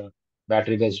tools or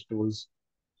battery-based tools.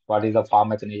 What is the farm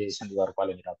mechanization you are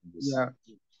calling it up in this? Yeah,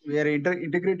 we are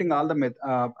integrating all the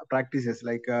practices,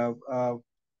 like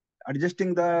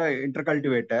adjusting the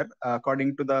intercultivator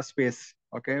according to the space.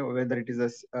 Okay, whether it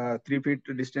is a 3 feet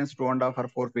distance, 2.5 or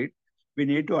 4 feet, we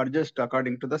need to adjust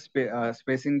according to the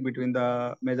spacing between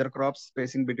the major crops,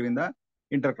 spacing between the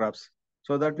intercrops,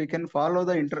 so that we can follow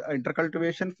the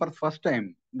intercultivation for first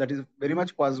time. That is very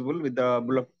much possible with the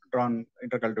bullock drawn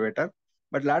intercultivator.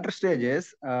 But latter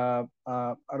stages, or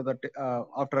after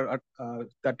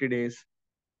 30 days,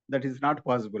 that is not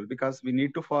possible, because we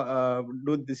need to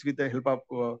do this with the help of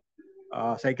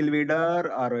cycle weeder,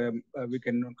 or we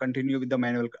can continue with the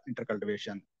manual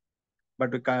intercultivation.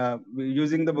 But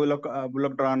using the bullock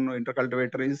drawn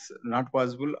intercultivator is not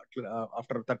possible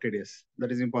after 30 days. That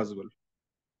is impossible.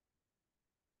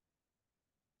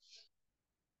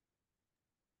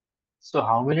 So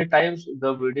how many times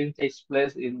the breeding takes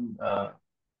place in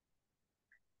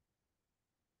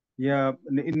Yeah,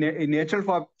 in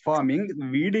natural farming,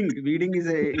 weeding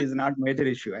is not major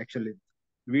issue actually.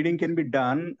 Weeding can be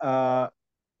done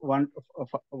one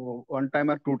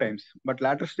time or 2 times, but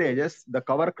latter stages, the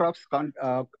cover crops can't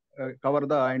cover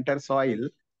the entire soil.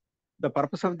 The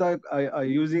purpose of the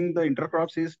using the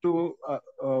intercrops is to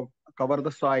cover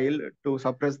the soil to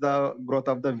suppress the growth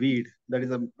of the weed. That is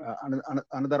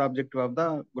another objective of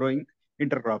the growing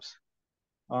intercrops.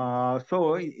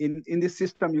 So in this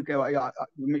system, you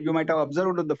might have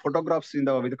observed the photographs in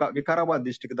the Vikarabad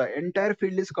district. The entire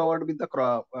field is covered with the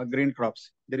green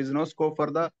crops. There is no scope for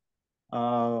the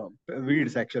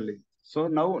weeds actually. So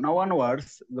now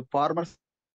onwards, the farmers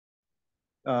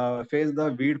face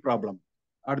the weed problem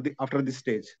after this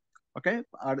stage. Okay,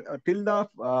 till the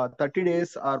 30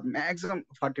 days or maximum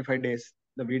 45 days,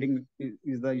 the weeding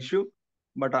is the issue.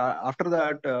 But after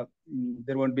that,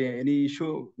 there won't be any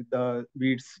issue with the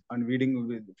weeds and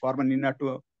weeding. Farmer need not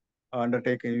to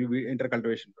undertake any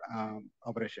intercultivation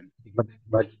operation.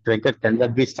 But Venkat, can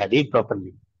that be studied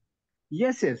properly?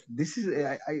 Yes. This is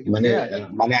Mane,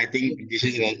 I think this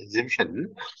is an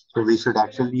exemption, so we should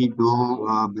actually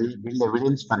build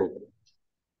evidence for it.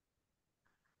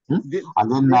 And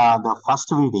then the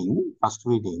first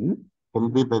weeding will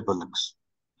be by bullocks.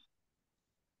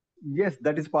 Yes,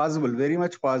 that is possible. Very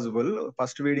much possible.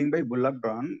 First weeding by bullock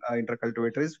drawn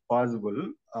intercultivator is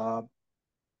possible.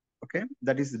 Okay,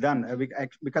 that is done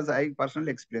because I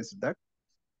personally experienced that.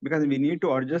 Because we need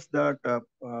to adjust that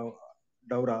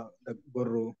daura, the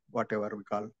guru, whatever we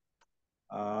call.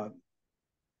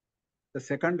 The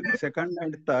second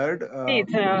and third.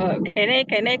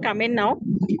 Can I come in now?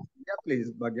 Yeah,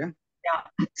 please, Bhagya.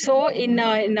 So in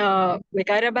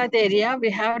Vikarabad area, we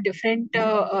have different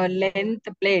length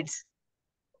blades.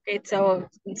 Okay, so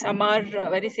some are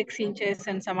very 6 inches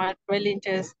and some are 12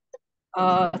 inches.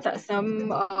 Some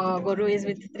guru is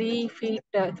with 3 feet,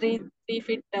 3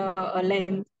 feet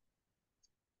length.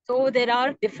 So there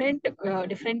are different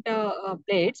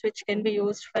blades which can be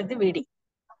used for the weeding.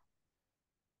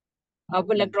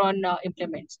 Bullock drawn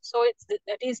implements. So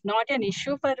that is not an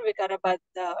issue for Vikarabad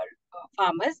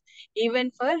farmers,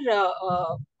 even for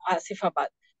Asifabad.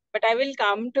 But I will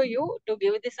come to you to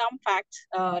give some facts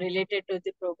related to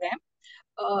the program.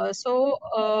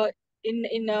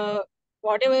 In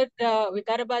whatever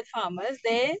Vikarabad farmers,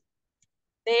 they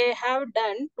have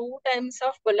done 2 times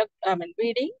of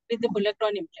weeding with the bullock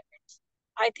drawn implements.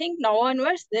 I think now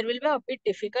onwards there will be a bit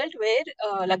difficult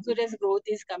where luxurious growth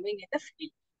is coming in the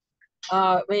field.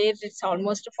 Where it's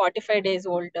almost 45 days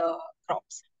old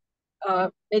crops.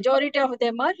 Majority of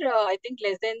them are, I think,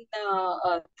 less than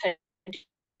 30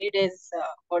 days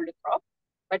old crop.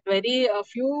 But very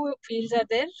few fields are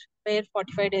there where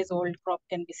 45 days old crop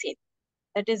can be seen.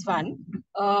 That is one.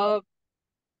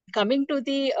 Coming to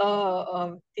the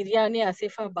Tiryani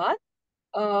Asifabad,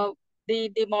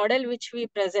 the model which we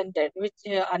presented, which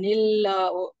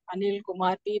Anil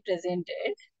Kumar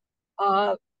presented,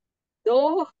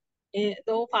 though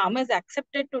farmers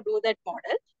accepted to do that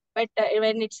model, but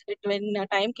when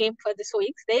time came for the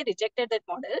sowings, they rejected that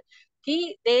model.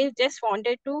 They just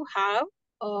wanted to have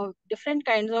different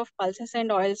kinds of pulses and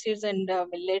oilseeds and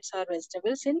millets or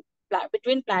vegetables in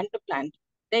between plant to plant.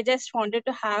 They just wanted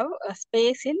to have a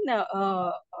space in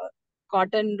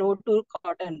cotton row to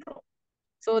cotton row.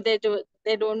 So they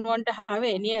don't want to have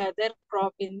any other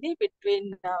crop in the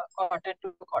between cotton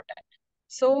to cotton.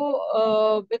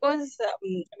 So because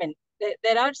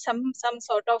there are some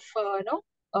sort of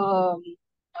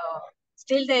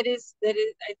still there is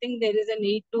I think there is a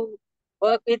need to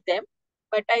work with them,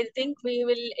 but I think we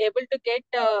will able to get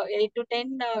 8 to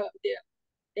 10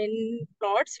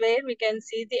 plots where we can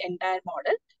see the entire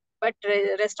model. But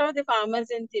rest of the farmers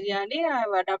in Tiryani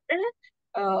have adopted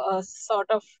a sort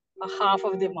of half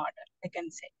of the model, I can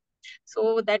say.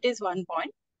 So that is one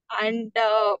point. And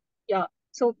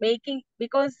so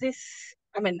because this,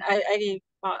 I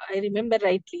remember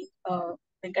rightly,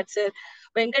 Venkat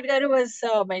Garu was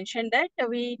mentioned that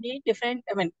we need different,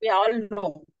 we all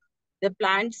know the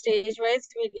plant stage wise,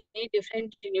 we need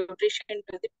different nutrition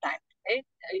to the plant, right?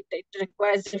 It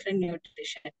requires different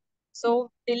nutrition. So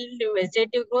till the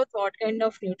vegetative growth, what kind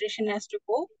of nutrition has to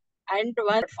go, and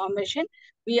one formation,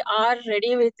 we are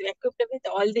equipped with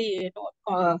all the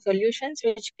solutions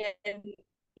which can,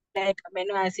 like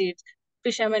amino acids,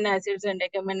 fish amino acids and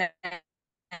egg amino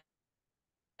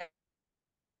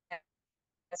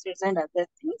acids and other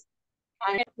things.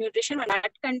 And nutrition in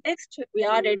that context, we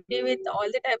are ready with all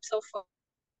the types of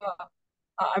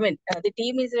the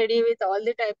team is ready with all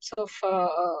the types of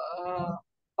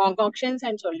concoctions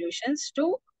and solutions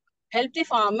to help the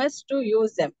farmers to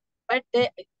use them. But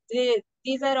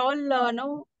these are all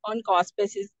no on cost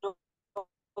basis. No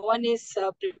one is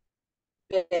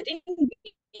preparing.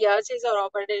 ERCs are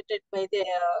operated by the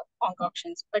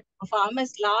concoctions. But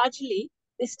farmers largely,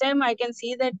 this time I can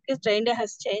see that the trend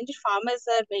has changed. Farmers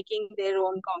are making their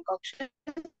own concoctions.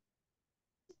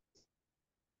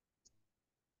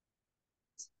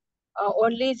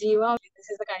 Only Jiva, this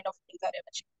is the kind of things are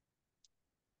emerging.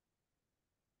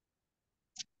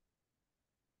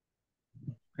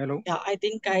 Hello. Yeah, I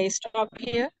think I stop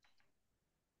here.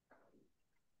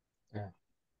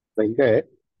 Venkat,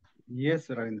 Yes,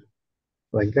 Ravindra.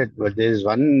 Venkat, but there is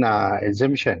one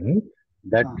assumption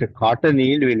that cotton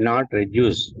yield will not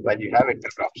reduce when you have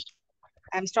intercrops.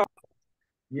 I'm stopping.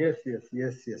 Yes. We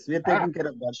are taking care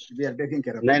of that. We are taking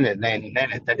care of No, that.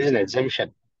 that is an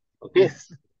assumption. Okay,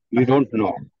 Yes. you don't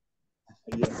know,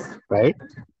 Yes. right?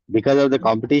 Because of the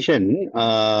competition,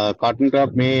 cotton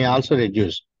crop may also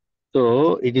reduce.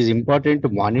 So it is important to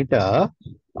monitor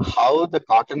how the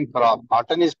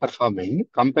cotton is performing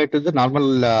compared to the normal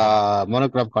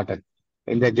monocrop cotton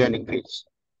in the adjoining fields.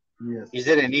 Yes. Is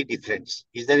there any difference?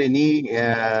 Is there any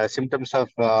symptoms of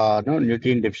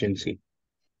nutrient deficiency?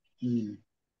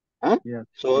 Huh? Yes.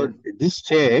 So Yes. this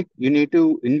check you need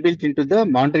to inbuilt into the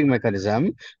monitoring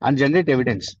mechanism and generate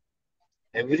evidence.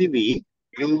 Every week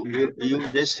you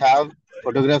just have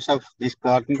photographs of this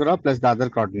cotton crop plus the other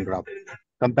cotton crop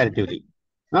comparatively.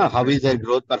 How is their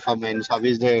growth performance? How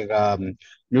is their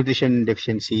nutrition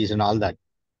deficiencies and all that?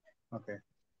 Okay.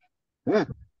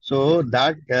 So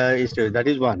that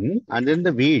is one. And then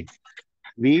the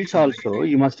weeds also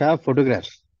you must have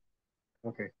photographs.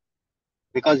 Okay.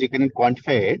 Because you can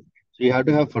quantify it. So So you have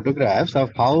to have photographs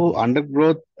of how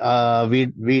undergrowth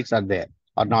weeds are there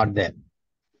or not there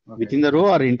Okay. within the row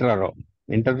or intra-row,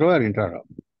 inter-row or intra-row.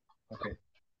 Okay.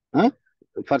 Huh?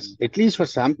 At least for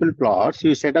sample plots,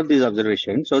 you set up these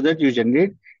observations so that you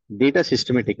generate data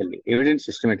systematically, evidence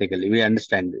systematically. We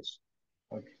understand this.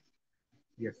 Okay.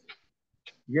 Yes.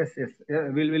 Yes. Yes. Yeah,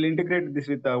 we'll integrate this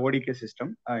with the ODK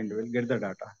system and we'll get the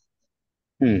data.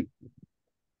 Hmm.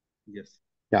 Yes.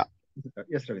 Yeah.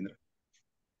 Yes, Ravindra.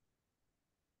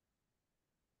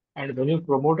 And when you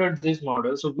promoted this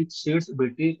model, so which seeds,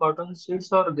 BT cotton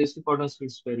seeds or Desi cotton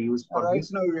seeds were used for Right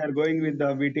this? now we are going with the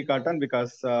VT cotton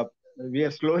because we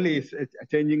are slowly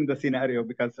changing the scenario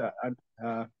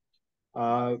uh,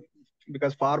 uh,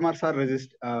 because farmers are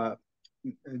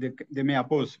they may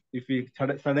oppose if we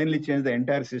suddenly change the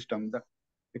entire system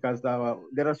because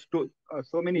there are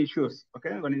so many issues.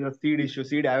 Okay, one is the seed issue,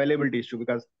 seed availability issue,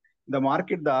 because the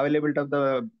market, the availability of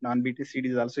the non-BT seed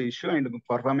is also issue, and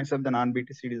performance of the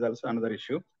non-BT seed is also another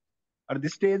issue. At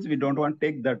this stage, we don't want to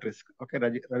take that risk. Okay,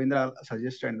 Ravindra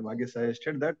suggested and Bhagya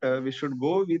suggested that we should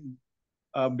go with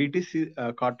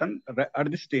BTC cotton at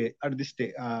this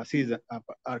season,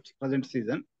 at present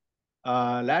season.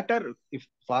 Later, if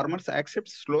farmers accept,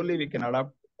 slowly we can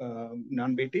adopt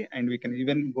non-BT, and we can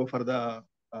even go for the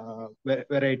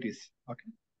varieties.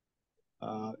 Okay,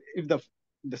 if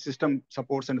the system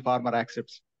supports and farmer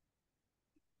accepts.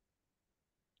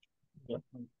 Yeah.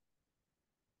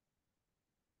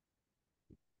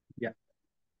 Yeah.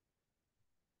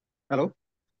 Hello.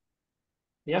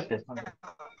 Yes, yes.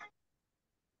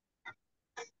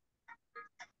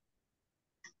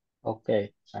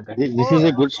 Okay. This is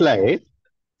a good slide.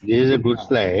 This is a good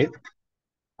slide.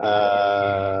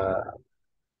 But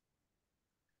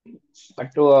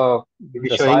It is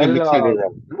the showing a soil, mixed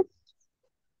result.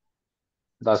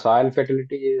 the soil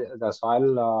fertility, the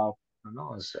soil,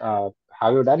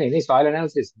 have you done any soil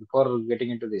analysis before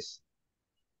getting into this?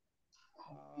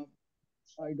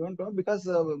 I don't know, because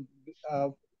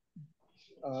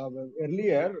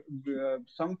earlier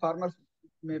some farmers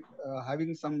may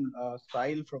having some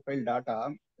soil profile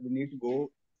data. We need to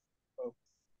go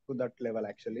to that level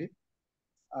actually,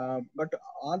 but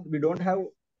we don't have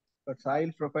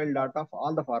soil profile data of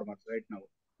all the farmers right now.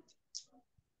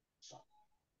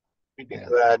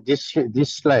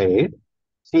 This slide,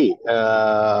 see,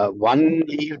 one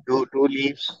leaf, two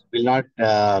leaves will not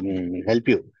help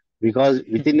you, because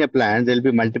within a plant there will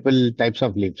be multiple types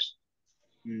of leaves.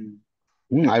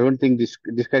 I don't think this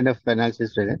kind of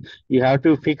analysis. You have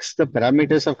to fix the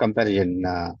parameters of comparison,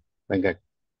 Venkat.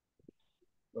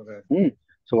 Okay.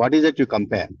 So what is that you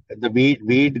compare? The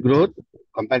weed growth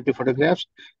compared to photographs,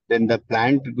 then the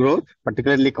plant growth,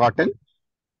 particularly cotton,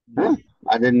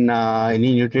 and then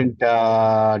any nutrient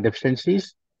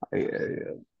deficiencies,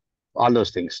 all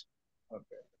those things.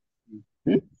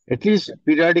 Okay. At least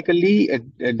periodically, at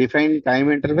a defined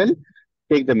time interval,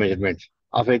 take the measurements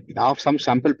of some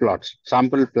sample plots,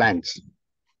 sample plants.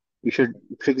 You should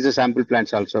fix the sample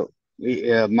plants also.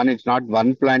 It's not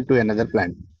one plant to another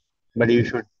plant, but you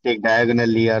should take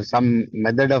diagonally or some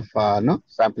method of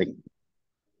sampling.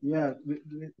 Yeah,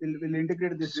 we'll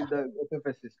integrate this with the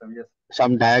FFS system. Yes.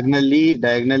 Some diagonally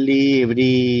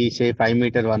every, say, 5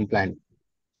 meter one plant.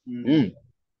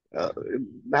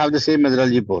 Have the same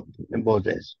methodology in both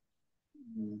ways.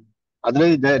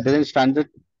 Otherwise, there doesn't stand the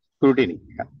scrutiny.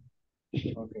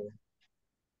 Okay.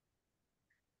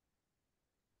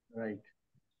 Right.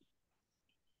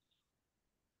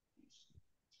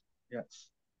 Yeah.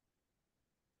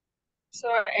 So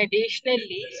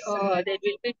additionally, there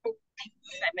will be two things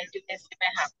simultaneously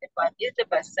may happen. One is the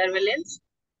bus surveillance,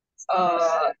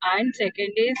 and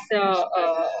second is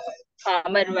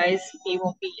farmer-wise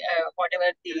POP,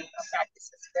 whatever the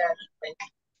practices when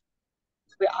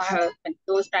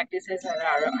those practices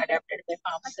are adapted by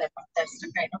farmers. That's the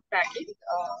kind of tracking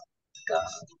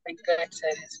Venkat sir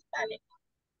is planning.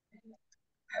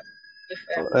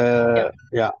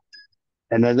 Yeah.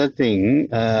 Another thing,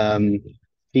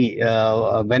 see,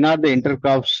 when are the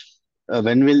intercrops?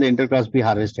 When will the intercrops be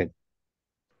harvested?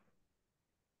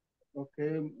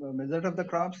 Okay, method of the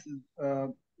crops,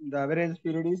 the average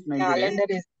period is 90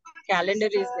 days. Calendar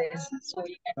is there, so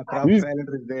you can The crop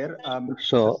calendar is there.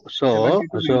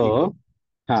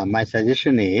 My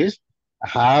suggestion is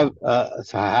have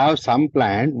some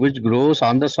plant which grows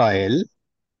on the soil,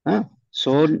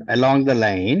 sown along the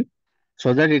line,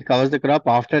 so that it covers the crop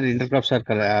after intercrops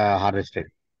are harvested.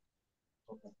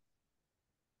 Okay.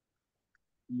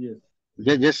 Yes.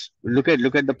 Just look at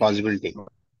the possibility.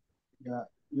 Yeah,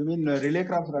 you mean relay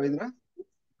crops, Ravindra?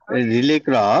 A relay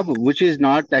crop which is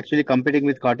not actually competing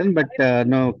with cotton, but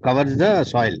no, covers the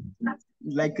soil.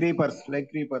 Like creepers.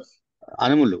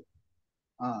 Anamulu.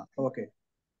 Okay.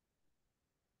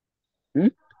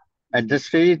 At this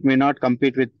stage, it may not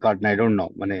compete with cotton. I don't know.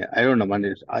 I don't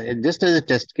know. Just as a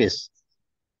test case,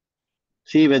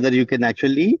 see whether you can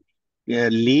actually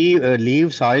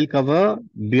leave soil cover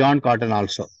beyond cotton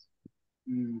also.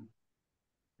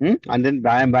 And then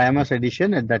biomass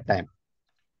addition at that time.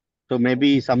 So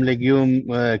maybe some legume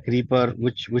creeper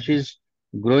which is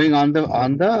growing on the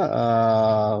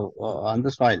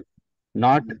soil,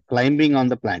 not climbing on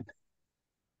the plant.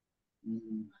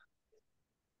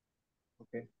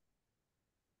 Okay.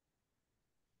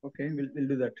 Okay, we'll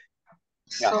do that.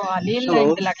 So Anil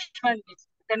and Lakshman, you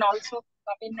can also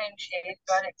come in and share your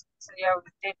experience. You have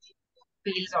visited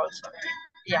fields also.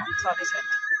 Yeah, sorry, sir.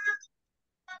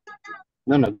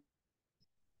 No.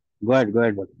 Go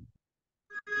ahead.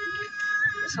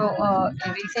 So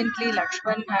recently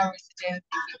Lakshman have visited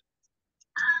the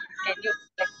field.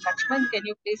 Lakshman, can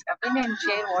you please come in and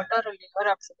share what are your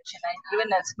observation? And even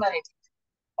Nasma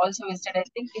also visited. I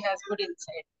think he has good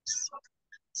insights.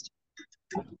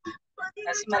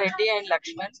 Nasima Reddy and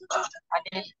Lakshman,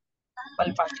 Anil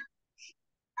Palpati.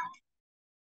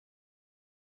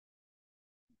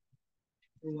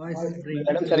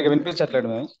 Madam సరిగా వినిపించట్లేదు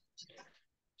madam.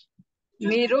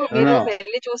 మీరు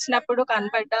వెళ్ళి చూసినప్పుడు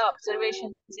కనబడ్డ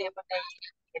observations ఏమున్నాయి?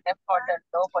 Cotton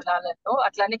లో పొలాలలో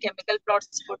అట్లానే chemical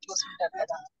plots కూడా చూసుంటారు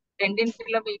కదా,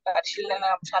 రెండింటిలో మీ పరిశీలన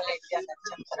అంశాలు ఏంటి అన్నది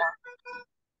చెప్తారా?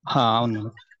 అవును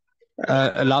మేడం.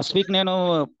 లాస్ట్ వీక్ నేను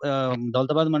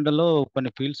దౌలతాబాద్ మండల్లో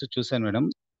కొన్ని ఫీల్డ్స్ చూశాను మేడం.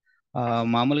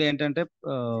 మామూలుగా ఏంటంటే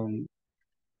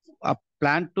ఆ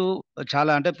ప్లాంట్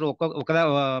చాలా అంటే ఇప్పుడు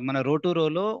మన రో టు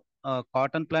రోలో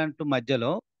కాటన్ ప్లాంట్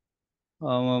మధ్యలో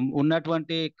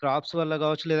ఉన్నటువంటి క్రాప్స్ వల్ల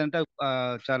కావచ్చు, లేదంటే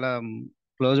చాలా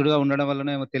క్లోజ్డ్గా ఉండడం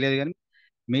వల్లనే ఏమో తెలియదు, కానీ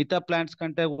మిగతా ప్లాంట్స్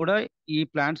కంటే కూడా ఈ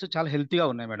ప్లాంట్స్ చాలా హెల్తీగా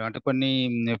ఉన్నాయి మేడం. అంటే కొన్ని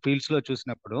ఫీల్డ్స్లో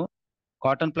చూసినప్పుడు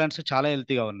కాటన్ ప్లాంట్స్ చాలా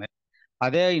హెల్తీగా ఉన్నాయి.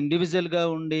 అదే ఇండివిజువల్గా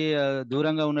ఉండి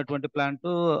దూరంగా ఉన్నటువంటి ప్లాంట్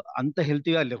అంత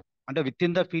హెల్తీగా లేవు. అంటే విత్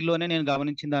ఇన్ ద ఫీల్డ్లోనే నేను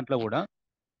గమనించిన దాంట్లో కూడా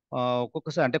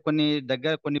ఒక్కొక్కసారి అంటే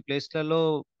కొన్ని ప్లేస్లలో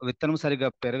విత్తనం సరిగా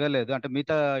పెరగలేదు. అంటే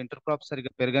మిగతా ఇంటర్ క్రాప్స్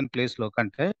సరిగా పెరగని ప్లేస్లో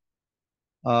కంటే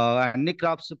అన్ని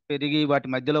క్రాప్స్ పెరిగి వాటి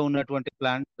మధ్యలో ఉన్నటువంటి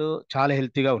ప్లాంట్ చాలా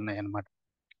హెల్తీగా ఉన్నాయి అన్నమాట.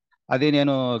 అది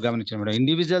నేను గమనించాను మేడం.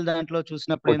 ఇండివిజువల్ దాంట్లో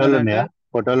చూసినప్పుడు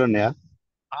ఫోటోలు ఉన్నాయా?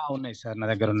 ఉన్నాయి సార్, నా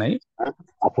దగ్గర ఉన్నాయి.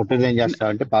 ఆ ఫోటోలు ఏం చేస్తా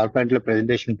అంటే పవర్ పాయింట్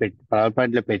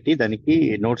లో పెట్టి దానికి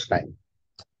నోట్స్ రాయి.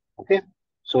 Okay,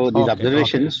 so these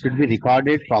observations should be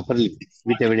recorded properly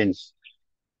with evidence.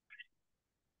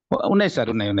 ఉన్నాయి సార్,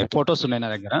 ఉన్నాయి ఫొటోస్ ఉన్నాయి నా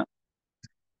దగ్గర,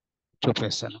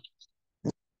 చూపిస్తాను.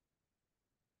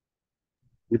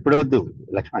 ఇప్పుడు వద్దు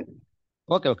లక్ష్మణ్.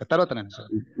 ఓకే తర్వాత నేను సార్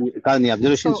కాదు, నీ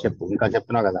అబ్జర్వేషన్స్ చెప్పు, ఇంకా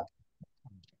చెప్తున్నావు కదా.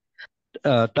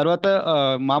 తర్వాత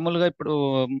మామూలుగా ఇప్పుడు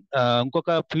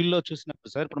ఇంకొక ఫీల్డ్ లో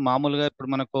చూసినప్పుడు సార్, ఇప్పుడు మామూలుగా ఇప్పుడు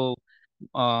మనకు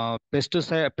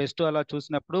పెస్ట్ అలా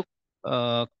చూసినప్పుడు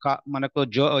మనకు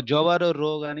జోవార్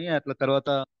రో కానీ అట్లా తర్వాత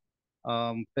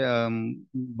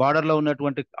బార్డర్ లో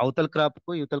ఉన్నటువంటి అవతల క్రాప్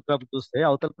కు యువతల క్రాప్ చూస్తే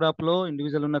అవతల క్రాప్ లో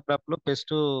ఇండివిజువల్ ఉన్న క్రాప్ లో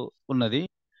పెస్ట్ ఉన్నది,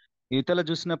 యువతల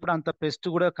చూసినప్పుడు అంత పెస్ట్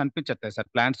కూడా కనిపించట్లేదు సార్.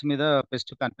 ప్లాంట్స్ మీద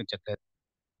పెస్ట్ కనిపించట్లేదు.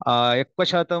 ఎక్కువ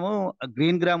శాతము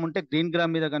గ్రీన్ గ్రామ్ ఉంటే గ్రీన్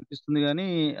గ్రామ్ మీద కనిపిస్తుంది, కానీ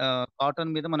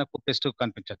కాటన్ మీద మనకు పెస్ట్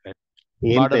కనిపించట్లేదు.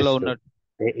 బార్డర్ లో ఉన్న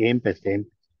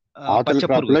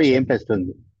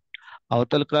పచ్చపురుగు,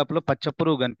 అవతల క్రాప్ లో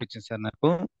పచ్చపురుగు కనిపించింది సార్ నాకు.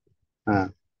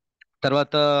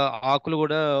 తర్వాత ఆకులు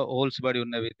కూడా హోల్స్ పడి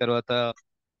ఉన్నవి, తర్వాత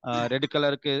రెడ్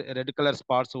కలర్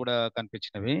స్పాట్స్ కూడా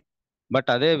కనిపించినవి. బట్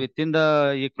అదే విత్ ఇన్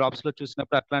ఈ క్రాప్స్ లో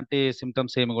చూసినప్పుడు అట్లాంటి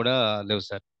సిమ్టమ్స్ ఏమి కూడా లేవు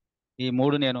సార్. ఈ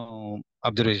మూడు నేను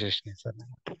అబ్జర్వ్ చేసిన సార్.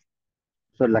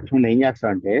 సో లక్ష్మణ్ ఏం చేస్తా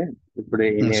అంటే ఇప్పుడు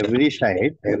in every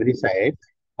side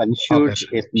constitute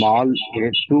a small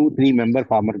 2-3 member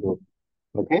farmer group.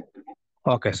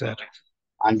 Okay sir.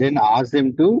 And then ask them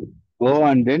to go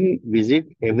and then visit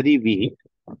every week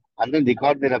and then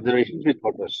record their observations with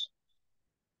photos.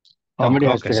 Somebody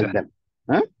has to help them.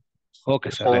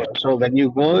 Okay sir. So when you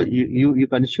go, you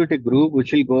constitute a group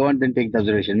which will go and then take the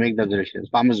observation, make the observations.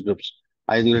 Farmers groups.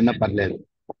 Aidurina parledu.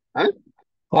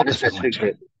 On a specific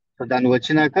day. So then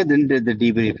vachinaka then the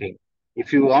debriefing. If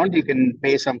you want, you can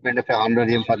pay some kind of a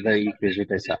honorarium for the visit.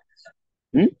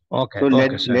 So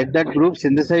let that group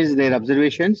synthesize their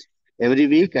observations every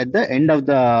week at the end of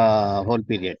the whole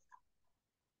period.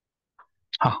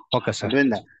 Okay sir.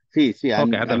 See,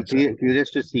 I'm curious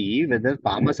to see whether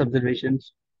farmers' observations,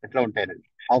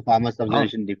 how farmers'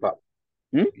 observation differ.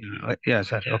 Yeah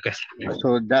sir. Okay. So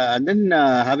and then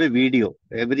have a video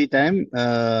every time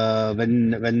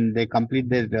when they complete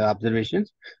their observations.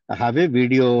 Have a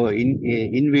video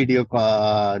in video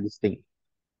this thing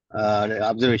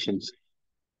observations.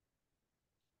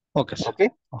 Okay sir. Okay.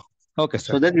 Okay,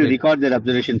 sir. So that you Great. record their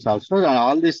observations also. And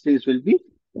all these things will be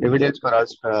evidence for us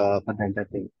for the entire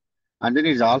thing. And then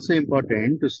it's also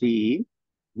important to see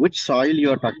which soil you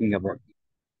are talking about.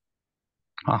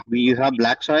 You have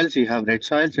black soils, you have red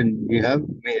soils, and you have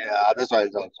other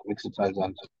soils also, mixed soils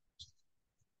also.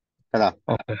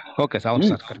 Okay. Okay, sir.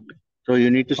 Sir, correct. So you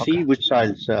need to see which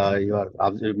soils you are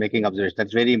making observation.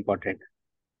 That's very important.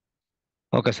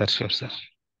 Okay, sir. Sure, sir.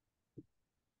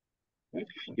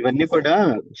 ఇవన్నీ కూడా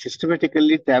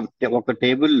systematically ఒక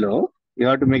టేబుల్లో you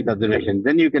have to make the observation,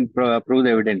 then you can prove the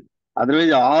evidence.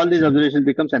 Otherwise all these observation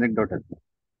becomes anecdotal.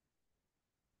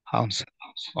 అవును sir.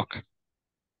 Okay.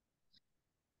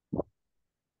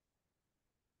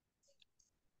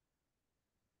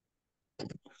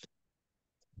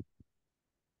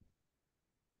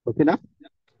 ఓకేనా?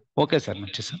 Okay sir,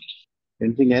 మంచి sir.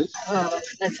 Anything else?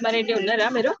 Narasimha Reddy ఉన్నారా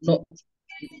మీరు?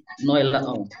 No,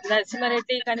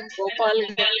 Narasimha Reddy కానీ Gopal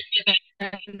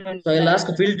So I'll ask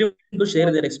field team to share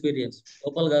their experience.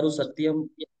 Gopal garu, Satyam,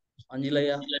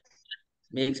 Anjilaya,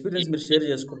 me experience మీరు share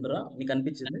చేసుకుంటారా? మీకు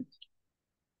అనిపించింది?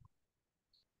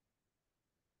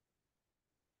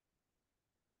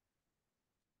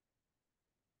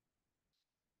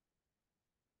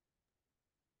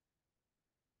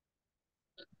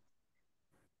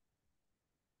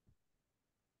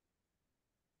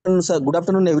 Sir, good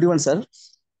afternoon everyone, sir.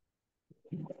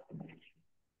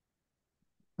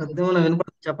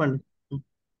 చెప్పండి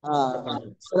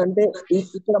సార్, అంటే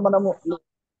ఇక్కడ మనము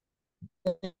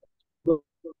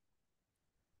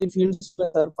ఫీల్డ్స్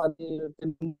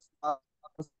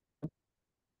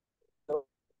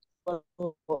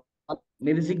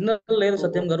మీది సిగ్నల్ లేదు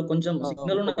సత్యం గారు, కొంచెం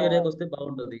సిగ్నల్ ఉన్న ఏరియాకి వస్తే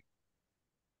బాగుంటుంది.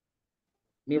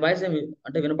 మీ వాయిస్ ఏమి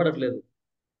అంటే వినపడట్లేదు.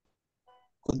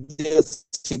 కొద్దిగా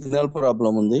సిగ్నల్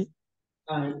ప్రాబ్లం ఉంది.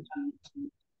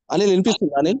 అనిల్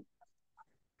వినిపిస్తుంది? అనిల్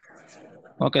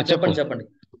ఓకే, చెప్పండి.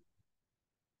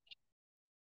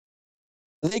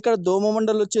 అదే ఇక్కడ దోమ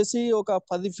మండల్ వచ్చేసి ఒక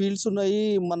 10 ఫీల్డ్స్ ఉన్నాయి.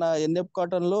 మన ఎన్ఎఫ్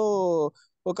కాటన్ లో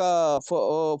ఒక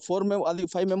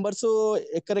 5 మెంబర్స్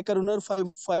ఎక్కరెక్కడ ఉన్నారు.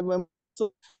 5 మెంబర్స్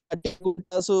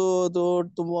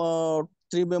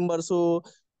 3 మెంబర్స్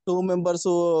 2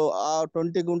 మెంబర్స్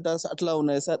 20 గుంటాస్ అట్లా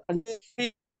ఉన్నాయి సార్. అంటే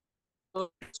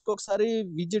ఒకసారి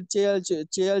విజిట్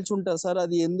చేయాల్సి ఉంటుంది సార్.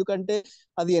 అది ఎందుకంటే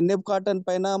అది ఎన్ఎఫ్ కాటన్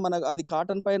పైన అది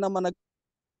కాటన్ పైన మనకు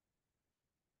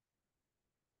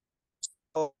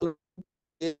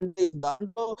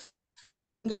దాంట్లో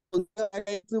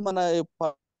మన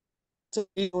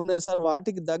సార్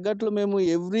వాటికి తగ్గట్లు మేము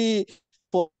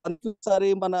సారి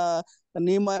మన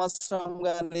నీమాస్త్రం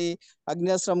గాని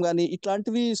అగ్నేస్త్రం గాని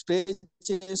ఇట్లాంటివి స్ప్రే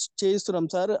చేస్తున్నాం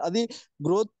సార్. అది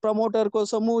గ్రోత్ ప్రమోటర్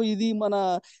కోసము ఇది మన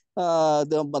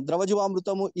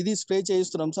ద్రవజీవామృతము ఇది స్ప్రే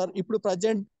చేయిస్తున్నాం సార్. ఇప్పుడు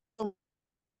ప్రజెంట్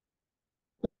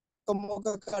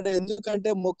మొక్క కాడ ఎందుకంటే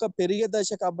మొక్క పెరిగే దశ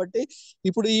కాబట్టి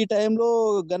ఇప్పుడు ఈ టైంలో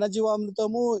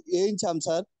ఘనజీవామృతము వేయించాం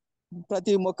సార్.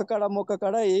 ప్రతి మొక్క కాడ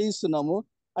వేయిస్తున్నాము.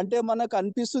 అంటే మనకు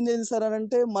అనిపిస్తుంది ఏంటి సార్ అని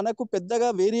అంటే మనకు పెద్దగా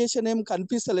వేరియేషన్ ఏం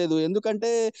కనిపిస్తలేదు.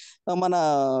 ఎందుకంటే మన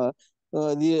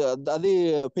అది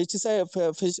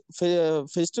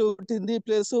ఫెస్ట్ ఉంటుంది,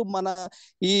 ప్లస్ మన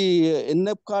ఈ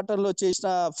ఎన్ఎఫ్ కాటన్ లో చేసిన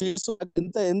ఫీడ్స్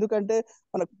ఎందుకంటే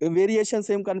మనకు వేరియేషన్స్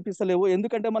ఏం కనిపిస్తలేవు.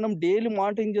 ఎందుకంటే మనం డైలీ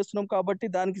మానిటరింగ్ చేస్తున్నాం కాబట్టి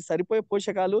దానికి సరిపోయే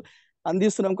పోషకాలు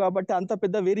అందిస్తున్నాం కాబట్టి అంత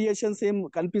పెద్ద వేరియేషన్స్ ఏం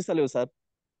కనిపిస్తలేవు సార్.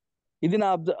 ఇది నా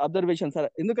అబ్జర్వేషన్ సార్.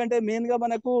 ఎందుకంటే మెయిన్ గా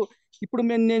మనకు ఇప్పుడు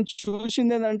నేను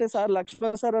చూసింది ఏంటంటే సార్,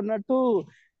 లక్ష్మణ్ సార్ అన్నట్టు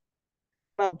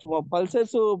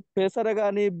పల్సెస్ పెసర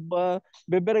గాని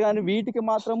బెబ్బెర గాని వీటికి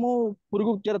మాత్రము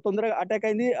పురుగు జర తొందరగా అటాక్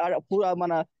అయింది.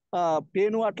 మన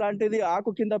పేను అట్లాంటిది ఆకు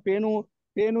కింద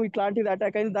పేను ఇట్లాంటిది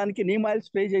అటాక్ అయింది. దానికి నీమ్ ఆయిల్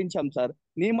స్ప్రే చేయించాం సార్.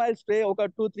 నీమ్ ఆయిల్ స్ప్రే ఒక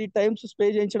 2-3 టైమ్స్ స్ప్రే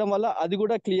చేయించడం వల్ల అది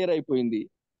కూడా క్లియర్ అయిపోయింది.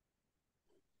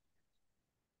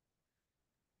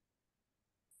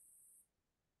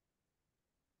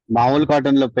 మామూలు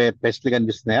కాటన్ లో పెస్ట్లు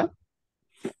కనిపిస్తున్నాయా?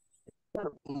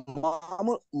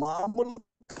 మామూలు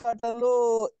కాటన్ లో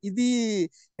ఇది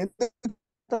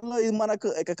మనకు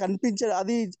కనిపించే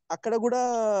అది అక్కడ కూడా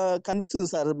కనిపిస్తుంది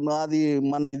సార్. అది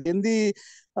మన ఏంది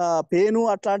పేను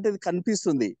అట్లాంటిది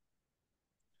కనిపిస్తుంది.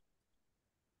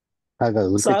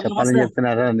 చెప్పాలని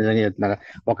చెప్తున్నారా నిజంగా చెప్తున్నారా?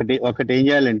 ఒకటి ఏం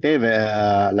చేయాలంటే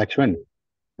లక్ష్మణ్,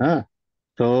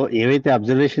 సో ఏవైతే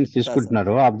అబ్జర్వేషన్స్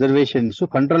తీసుకుంటున్నారో అబ్జర్వేషన్స్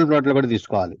కంట్రోల్ ప్లాట్ లో కూడా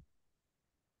తీసుకోవాలి.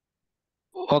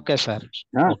 Okay sir.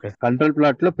 కంట్రోల్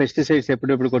ప్లాట్ లో పెస్టిసైడ్స్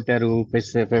ఎప్పుడెప్పుడు కొట్టారు,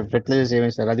 ఫెర్టిలైజర్స్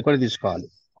ఏమేస్తారు అది కూడా తీసుకోవాలి.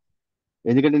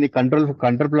 ఎందుకంటే నీ కంట్రోల్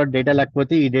ప్లాట్ డేటా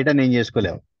లేకపోతే ఈ డేటా నేను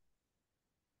చేసుకోలేవు.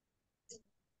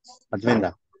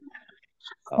 అర్థమైందా?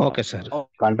 Okay sir.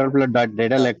 Control plot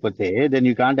data లేకపోతే then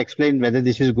you can't explain whether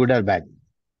this is good or bad.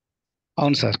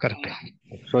 అవును sir, correct.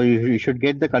 So you should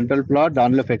get the control plot,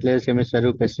 దానిలో ఫెర్టిలైజర్స్ ఏమేశారు,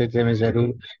 పెస్టిసైడ్స్ ఏమేశారు,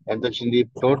 ఎంత వచ్చింది,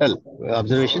 టోటల్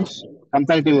అబ్జర్వేషన్స్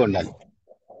కంపారిటివ్ గా ఉండాలి.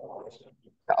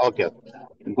 Okay,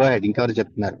 go head. ఇంకెవరు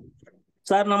చెప్తున్నారు?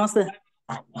 Sir నమస్తే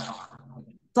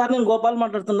సార్, నేను గోపాల్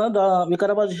మాట్లాడుతున్నా.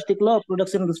 వికారాబాద్ డిస్టిక్ లో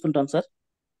ప్రొడక్షన్ తీసుకుంటాను సార్.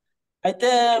 అయితే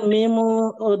మేము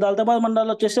దళితాబాద్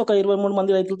మండలంలో వచ్చేసి ఒక 23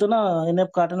 మంది రైతులతో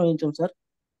ఎన్ఎఫ్ కాటన్ వేయించాం సార్.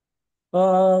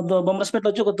 బొమ్మరస్పేట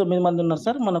వచ్చి ఒక 9 మంది ఉన్నారు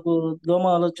సార్. మనకు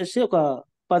దోమలు వచ్చేసి ఒక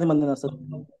 10 మంది ఉన్నారు సార్.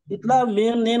 ఇట్లా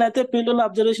నేనైతే ఫీల్డ్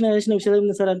అబ్జర్వేషన్ చేసిన విషయం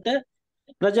ఏంటి సార్ అంటే,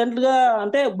 ప్రజెంట్ గా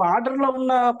అంటే బార్డర్ లో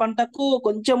ఉన్న పంటకు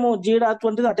కొంచెము జీడ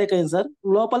అటువంటిది అటాక్ అయింది సార్.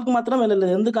 లోపలికి మాత్రం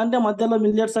వెళ్ళలేదు, ఎందుకంటే మధ్యలో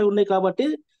మిల్లెట్స్ అవి ఉన్నాయి కాబట్టి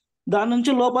దాని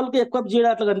నుంచి లోపలికి ఎక్కువ జీడ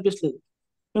అట్లా కనిపిస్తుంది.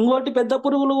 ఇంకోటి పెద్ద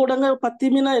పురుగులు కూడా పత్తి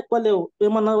మీద ఎక్కువ లేవు.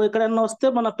 ఏమన్నా ఎక్కడైనా వస్తే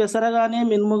మన పెసర గానీ,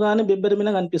 మినుము గానీ, బెబ్బెర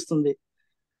మీద కనిపిస్తుంది.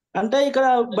 అంటే ఇక్కడ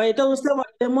బయట చూస్తే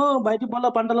ఏమో బయట పొల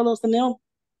పంటలలో వస్తేనేమో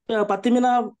పత్తి మీద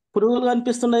పురుగులు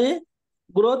కనిపిస్తున్నాయి.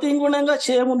 గ్రోతింగ్ కూడా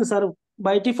సేమ్ ఉంది సార్.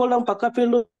 బయటి పొలం పక్క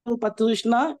ఫీల్డ్ పత్తి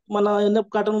చూసినా, మన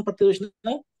ఎన్ఎఫ్ కాటన్ పత్తి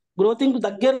చూసినా గ్రోతింగ్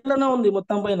దగ్గరలోనే ఉంది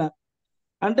మొత్తం పైన.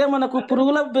 అంటే మనకు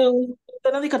పురుగుల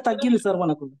అనేది ఇక్కడ తగ్గింది సార్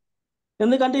మనకు.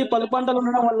 ఎందుకంటే ఈ పలు పంటలు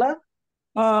ఉండడం వల్ల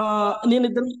నేను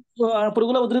ఇద్దరు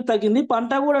పురుగుల ఉధృతి తగ్గింది.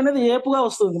 పంట కూడా అనేది ఏపుగా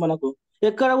వస్తుంది మనకు.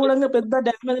 ఎక్కడ కూడా పెద్ద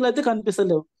డ్యామేజ్లు అయితే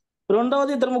కనిపిస్తలేవు.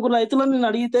 రెండవది, 2-3 రైతులను నేను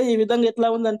అడిగితే ఈ విధంగా ఎట్లా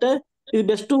ఉందంటే ఇది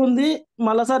బెస్ట్ ఉంది,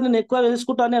 మళ్ళీసారి నేను ఎక్కువ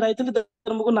వేసుకుంటా అనే రైతులు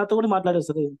 2-3 నాతో కూడా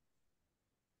మాట్లాడేస్తారు.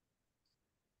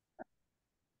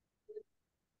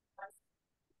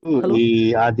 ఈ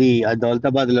అది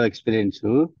దౌలతాబాద్ లో ఎక్స్పీరియన్స్,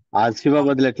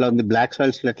 ఆసిఫాబాద్ లో ఎట్లా ఉంది, బ్లాక్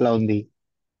సాయిల్స్ లో ఎట్లా ఉంది?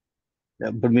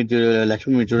 ఇప్పుడు మీరు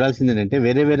లక్ష్మి, మీరు చూడాల్సింది ఏంటంటే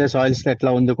వేరే వేరే సాయిల్స్ లో ఎట్లా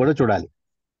ఉందో కూడా చూడాలి.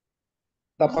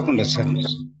 తప్పకుండా సార్.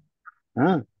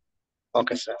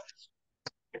 Okay sir.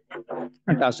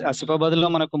 అంటే ఆసిఫాబాద్ లో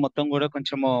మనకు మొత్తం కూడా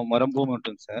కొంచెం మొరం భూమి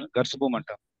ఉంటుంది సార్, గర్సు భూమి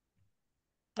అంటాం.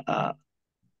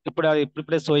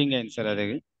 ఇప్పుడే సోయింగ్ అయింది సార్. అది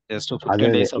జస్ట్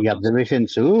 15 days ఈ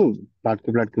అబ్జర్వేషన్స్ ప్లాట్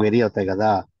కి ప్లాట్ కి వేరీ అవుతాయి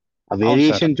కదా, ఆ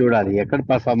వేరియేషన్ చూడాలి, ఎక్కడ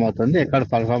పర్ఫామ్ అవుతుంది, ఎక్కడ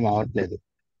పర్ఫామ్ అవ్వట్లేదు.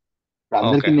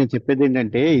 అందరికీ నేను చెప్పేది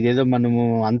ఏంటంటే, ఇదేదో మనము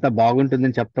అంత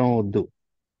బాగుంటుందని చెప్పడం వద్దు.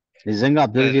 నిజంగా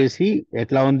అబ్జర్వ్ చేసి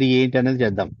ఎట్లా ఉంది ఏంటి అనేది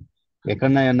చేద్దాం.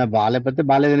 ఎక్కడన్నా ఏమన్నా బాగాలేకపోతే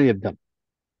బాగాలేదని చెప్దాం.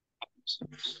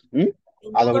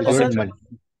 అదొకటి చూడండి.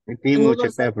 టీమ్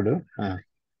చెప్పేప్పుడు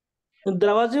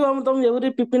ద్రవజీవామృతం ఎవరి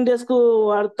 15 days కు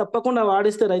తప్పకుండా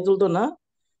వాడిస్తే రైతులతోన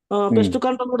పెస్ట్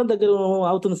కంట్రోల్ కూడా దగ్గర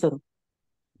అవుతుంది సార్.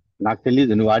 నాకు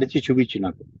తెలియదు, నువ్వు వాడిచి చూపించు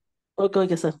నాకు. Okay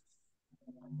okay sir.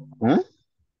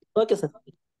 Okay sir.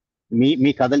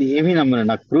 మీ కథలు ఏమీ నమ్మను,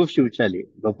 నాకు ప్రూఫ్ చూపించాలి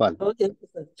గోపాల్. ఓకే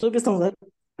సార్, చూపిస్తాం సార్.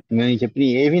 నేను చెప్పిన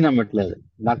ఏమీ నమ్మట్లేదు,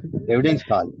 నాకు ఎవిడెన్స్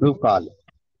కావాలి, ప్రూఫ్ కావాలి.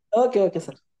 Okay okay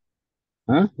sir.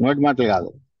 నోటి మాటలు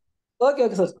కాదు. Okay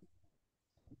okay sir.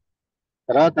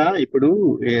 తర్వాత ఇప్పుడు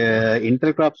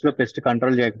ఇంటర్ క్రాప్స్ లో పెస్ట్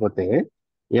కంట్రోల్ చేయకపోతే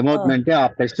ఏమవుతుందంటే ఆ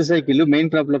పెస్ట్ సైకిల్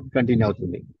మెయిన్ క్రాప్ లో కంటిన్యూ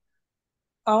అవుతుంది.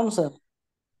 అవును సార్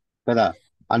కదా,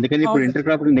 అందుకని ఇప్పుడు ఇంటర్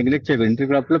క్రాప్ నెగ్లెక్ట్ చేయకూడదు. ఇంటర్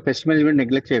క్రాప్ లో పెస్ట్ మేనేజ్మెంట్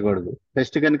నెగ్లెక్ట్ చేయకూడదు.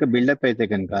 పెస్ట్ కనుక బిల్డప్ అయితే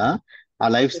కనుక ఆ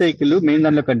లైఫ్ సైకిల్ మెయిన్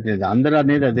దానిలో కంటిన్యూ. అందరూ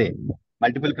అనేది అదే,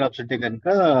 మల్టిపుల్ క్రాప్స్ ఉంటే కనుక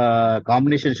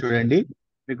కాంబినేషన్ చూడండి,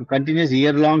 మీకు కంటిన్యూస్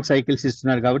ఇయర్ లాంగ్ సైకిల్స్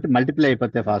ఇస్తున్నారు కాబట్టి మల్టిపుల్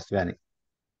అయిపోతాయి ఫాస్ట్ గాని.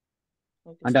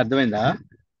 అంటే అర్థమైందా?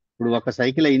 ఇప్పుడు ఒక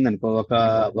సైకిల్ అయింది అనుకో,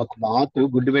 ఒక మాత్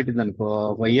గుడ్డు పెట్టింది అనుకో,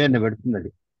 1000 పెడుతుంది.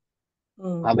 అది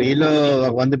ఆ 1000లో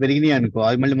 100 పెరిగినాయి అనుకో,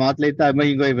 అవి మళ్ళీ మాతలు అయితే అవి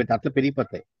ఇంకో అట్లా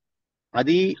పెరిగిపోతాయి.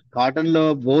 అది కాటన్ లో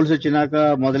బోల్స్ వచ్చినాక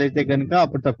మొదలైతే కనుక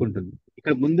అప్పుడు తక్కువ ఉంటుంది.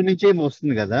 ఇక్కడ ముందు నుంచే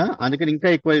వస్తుంది కదా, అందుకని ఇంకా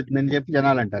ఎక్కువ అవుతుందని చెప్పి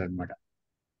జనాలు అంటారు అనమాట.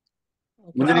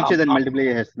 ముందు నుంచే దాన్ని మల్టిప్లై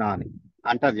చేస్తున్నా అని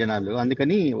అంటారు జనాలు.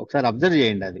 అందుకని ఒకసారి అబ్జర్వ్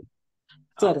చేయండి అది.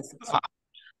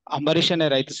 అంబరీష్ అనే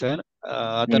రైతు సార్,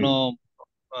 అతను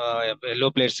ఎల్లో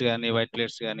ప్లేట్స్ కానీ, వైట్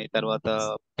ప్లేట్స్ కానీ, తర్వాత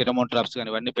పిరమోన్ ట్రాప్స్ కానీ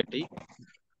ఇవన్నీ పెట్టి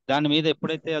దాని మీద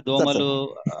ఎప్పుడైతే ఆ దోమలు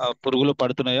పురుగులు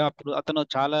పడుతున్నాయో అప్పుడు అతను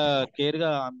చాలా కేర్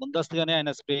గా ముందస్తుగానే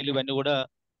ఆయన స్ప్రేలు ఇవన్నీ కూడా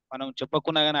మనం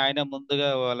చెప్పకున్నా కానీ ఆయన ముందుగా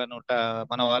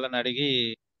మన వాళ్ళని అడిగి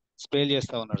స్ప్రేలు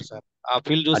చేస్తా ఉన్నారు సార్. ఆ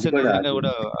ఫీల్డ్ చూస్తే నిజంగా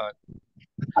కూడా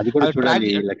అది కూడా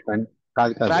చూడాలి లక్ష్మణ్.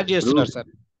 ట్రాక్ చేస్తున్నారు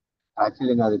సార్.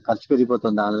 యాక్చువల్లీ అది ఖర్చు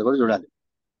పెరిగిపోతుంది అనేది కూడా చూడాలి.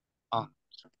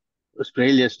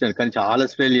 స్ప్రేలు చేస్తున్నారు కానీ చాలా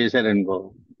స్ప్రేలు చేశారు అనుకో,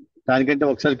 దానికంటే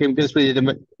ఒకసారి కెమికల్ స్ప్రే చేయడం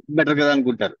బెటర్ కదా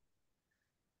అనుకుంటారు.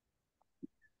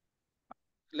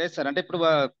 లేదు సార్, అంటే ఇప్పుడు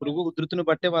పురుగు ఉధృతిని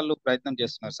బట్టే వాళ్ళు ప్రయత్నం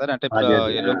చేస్తున్నారు సార్. అంటే ఇప్పుడు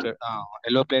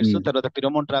ఎల్లో ప్లేట్స్ తర్వాత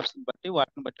పిరమోన్ ట్రాప్స్ బట్టి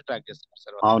వాటిని బట్టి ట్రాక్ చేస్తున్నారు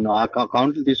సార్. అవును, ఆ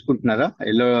కౌంట్లు తీసుకుంటున్నారా?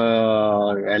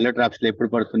 ఎల్లో ట్రాప్స్ లో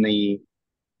ఎప్పుడు పడుతున్నాయి,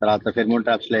 తర్వాత ఫెర్మోన్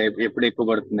ట్రాప్స్ లో ఎప్పుడు ఎక్కువ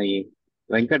పడుతున్నాయి,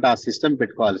 వెంకట్ ఆ సిస్టమ్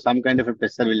పెట్టుకోవాలి, some kind of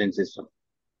pest surveillance system.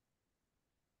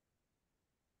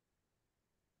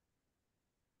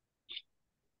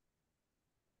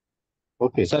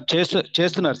 Okay sir,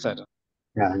 చేస్తున్నారు sir.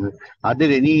 Are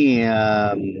there any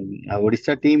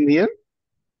Odisha team here?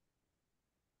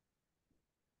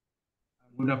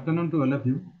 Good afternoon to all of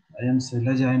you. I am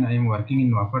Shailaja and I am working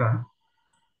in Wapada.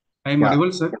 I am Yeah.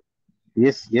 audible, sir.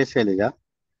 Yes, Shailaja.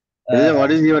 Shailaja,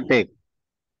 what is your take?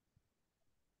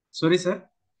 Sorry, sir.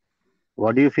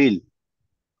 What do you feel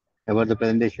about the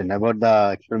presentation, about the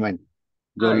experiment?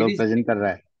 जो It लोग is. present कर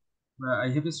रहा है. I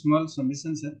have a small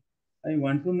submission, sir. I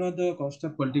want to know the cost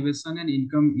of cultivation and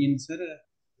income in, sir,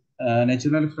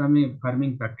 natural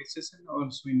farming practices and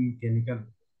also in chemical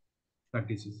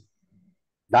practices.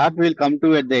 That will come to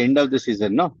at the end of the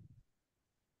season, no?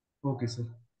 Okay, sir.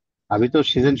 अभी तो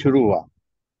season शुरू हुआ.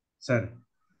 Sir.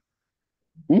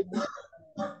 Hmm?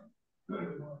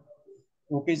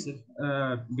 Okay, sir.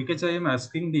 Because I am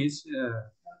asking this,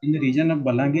 in the region of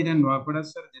Balangir and Wapada,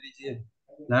 sir, there is a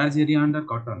large area under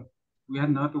cotton. We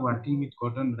are not working with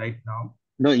cotton right now.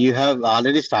 No, you have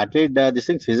already started. This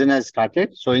thing season has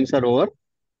started. Sowings are over.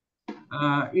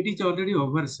 It is already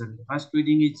over, sir. First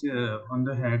weeding is on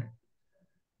the head.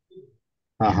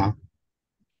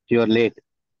 You are late.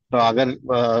 So,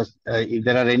 if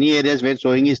there are any areas where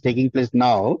sowing is taking place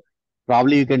now,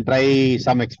 probably you can try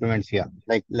some experiments here,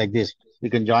 like this.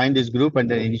 You can join this group and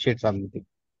then initiate something.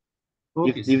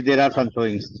 Okay, if there are some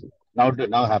sowings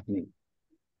now happening.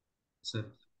 Sir.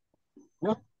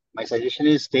 Yeah. My suggestion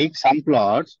is take some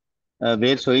plots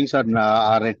where sowings are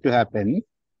yet to happen.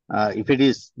 If it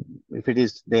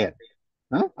is there,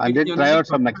 and then try out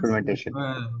some experimentation.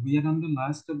 We are on the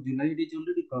last of July. It is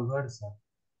already covered, sir.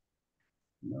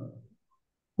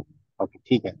 Okay,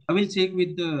 ठीक है. I will check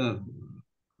with the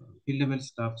field level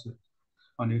staff, sir,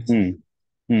 on it.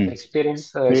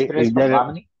 Experience from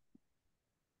Harmony.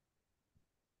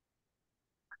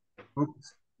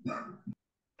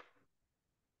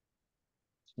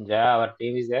 Yeah, our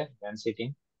team is there, Nancy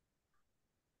team.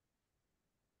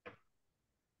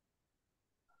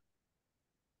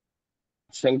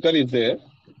 Shankar is there.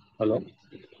 Hello.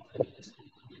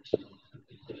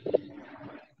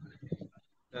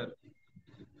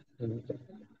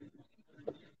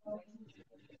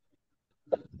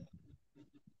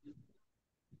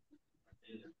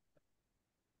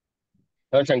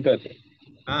 Shankar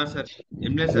sir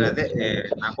ఏం లేదు sir అదే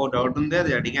నాకు doubt ఉంది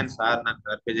అది అడిగాను sir నాకు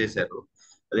క్లారిఫై చేశారు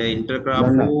అదే ఇంటర్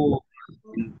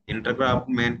క్రాప్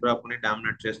మెయిన్ క్రాప్ ని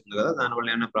డామినేట్ చేస్తుంది కదా దానివల్ల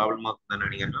ఏమైనా ప్రాబ్లం అవుతుందని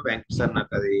అడిగాను వెంకట్ సార్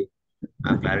నాకు అది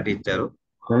క్లారిటీ ఇచ్చారు.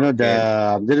 No, the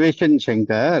observation,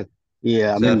 Shankar,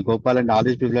 I mean, Gopal and all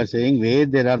these people are saying where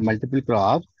there are multiple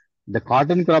crops, the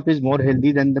cotton crop is more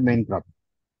healthy than the main crop,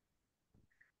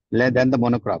 than the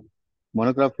monocrop.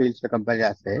 Monocrop fields the company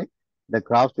as say the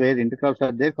crops where intercrops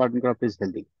are there, cotton crop is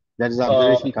healthy. That is the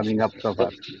observation coming up so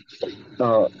far.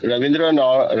 Ravindra,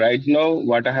 right now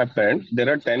what happened, there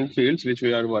are 10 fields which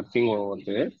we are working over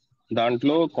there.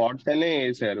 దాంట్లో cotton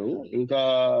వేసారు ఇంకా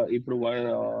ఇప్పుడు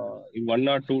 1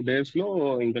 or 2 days లో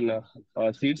ఇంకా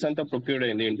seeds అంతా procured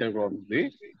అయింది inter crop the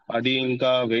అది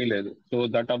ఇంకా వేయలేదు సో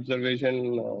దట్ అబ్జర్వేషన్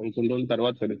ఇంకొన్ని రోజుల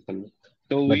తర్వాత తెలుస్తుంది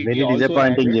so very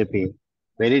disappointing JP,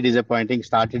 very disappointing.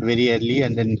 Started very early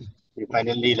and then we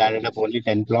finally landed up only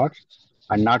 10 plots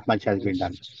and not much has been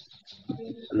done.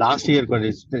 Last year,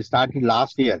 it started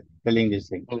last year telling this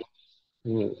thing.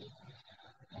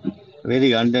 Very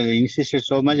under insisted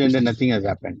so much and then nothing has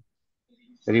happened.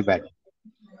 Very bad.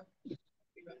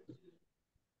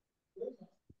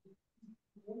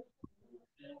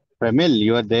 Pramil,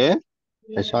 you are there?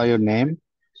 I saw your name.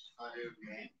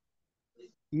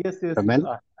 Yes. Pramil?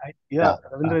 Yeah,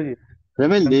 Ravindraji.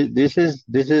 Pramil,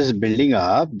 this is building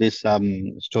up this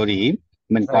story.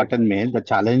 I mean, cotton mill. The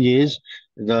challenge is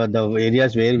the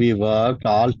areas where we worked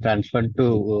all transferred to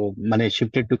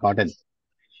shifted to cotton.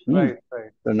 Right.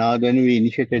 So now then we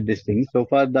initiated this thing. So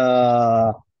far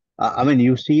I mean,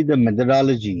 you see the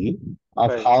methodology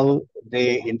of how they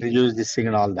introduce this thing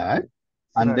and all that.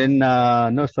 And then,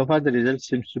 no, so far the result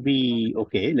seems to be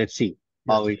okay. Let's see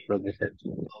how it progresses.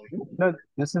 No,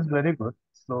 this is very good.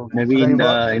 So maybe in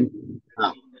the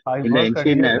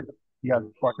NCNF.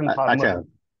 Cotton farmer.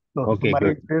 So okay, my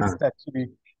good. test actually.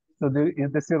 So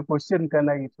is this your question? Can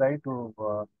I try to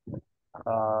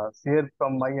share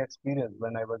from my experience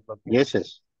when I was working? Yes.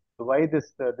 So why this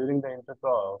during the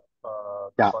intercrop?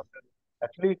 Cotton.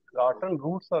 Actually, cotton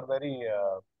roots are very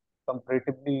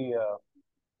comparatively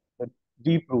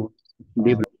deep roots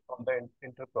from the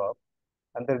intercrop,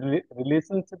 and the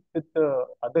relationship with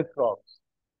other crops,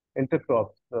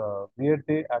 intercrops, where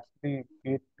they actually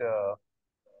get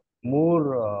more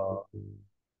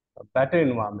better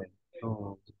environment to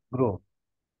grow,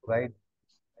 right?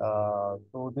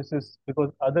 So this is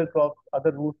because other crops,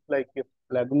 other roots like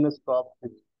leguminous crops,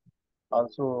 which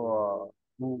also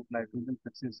do nitrogen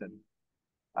fixation,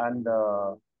 and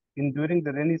during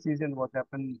the rainy season, what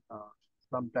happened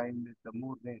sometime with the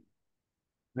more rain,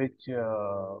 which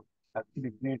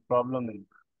actually create problem in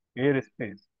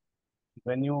airspace.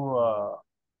 When you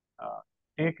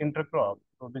take intercrop,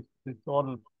 so this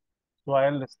all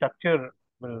soil structure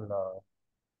will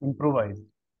improvise,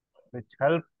 which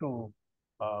help to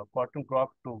cotton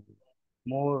crop to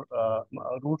more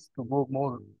roots to go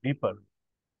more deeper.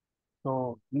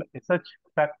 So such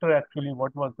factor actually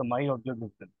what was my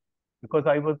observation, because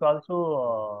I was also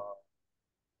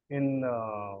in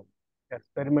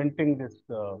experimenting this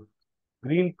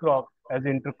green crop as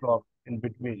intercrop in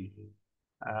between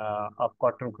of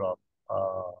cotton crop,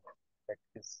 like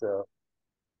this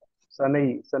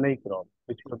सनई crop,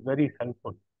 which was very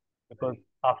helpful, because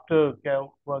after क्या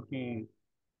हुआ कि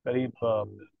करीब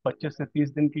 25 से 30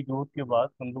 दिन की growth के बाद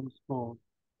हम लोग उसको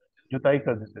जुताई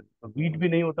कर देते थे, तो वीट भी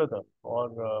नहीं होता था, और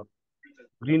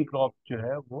ग्रीन क्रॉप जो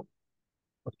है वो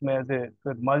उसमें एज ए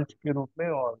फिर मल्च के रूप में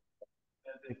और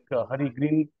एक हरी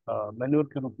ग्रीन मैन्योर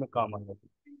के रूप में काम आ जाती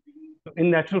है. तो in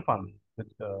natural farming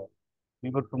we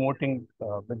were promoting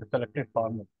with the selected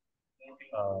farmers.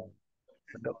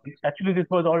 Actually, this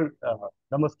was all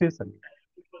demonstration.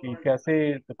 कि कैसे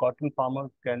the cotton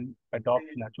farmers can adopt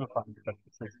natural farming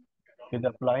practices with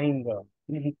applying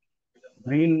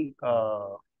green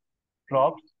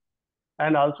crops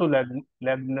and also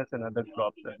leguminous and other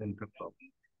crops as intercrops.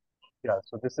 Yeah,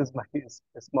 so this is my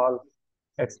small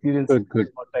experience. Good.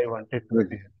 What I wanted to Good.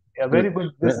 say. Yeah, very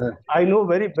good. This I know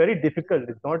very difficult.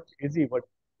 It's not easy, but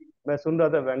मैं सुन रहा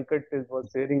था Venkat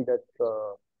was sharing that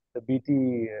the BT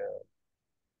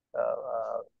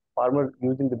farmer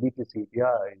using the BT seed.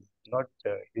 Yeah, it's not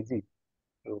easy.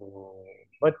 तो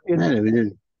but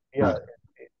yeah,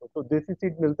 तो देसी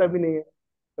seed मिलता भी नहीं है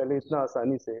पहले इतना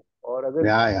आसानी से, और अगर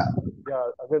या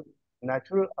अगर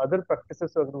नेचुरल अदर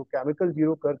प्रैक्टिसेस अगर वो केमिकल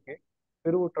जीरो करके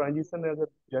फिर वो ट्रांजिशन अगर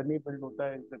जर्नी बिल्ड होता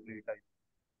है, it's a great idea.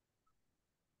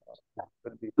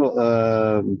 So,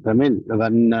 Pramil,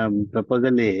 one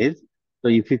proposal is, so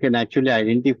if you can actually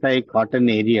identify cotton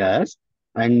areas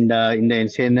and in the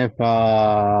NCNF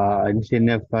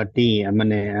team, I mean,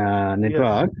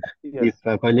 network, Yes.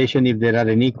 if coalition, if there are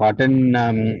any cotton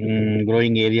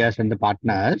growing areas and the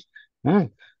partners,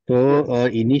 so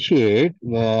initiate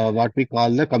what we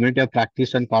call the community of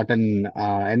practice on cotton,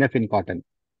 NF in cotton.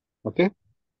 Okay.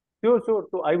 Sure.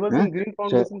 So I was in Green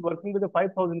Foundation working with the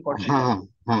 5,000 cotton.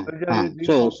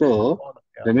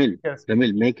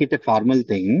 Ramil, make it a formal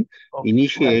thing.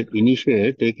 Initiate,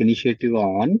 take initiative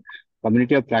on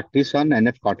community of practice on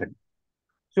NF cotton.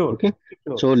 Sure. Okay.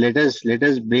 Sure. So let us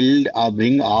build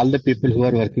bring all the people who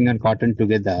are working on cotton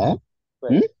together,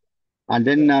 and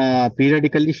then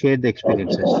periodically share the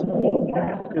experiences.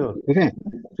 Sure. Okay.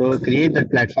 So create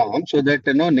that platform so that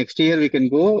next year we can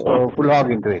go full hog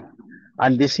into it.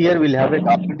 And this year we'll have a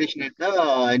documentation at the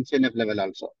NCNF level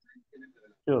also.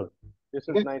 Sure. This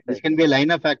is nice. This can be a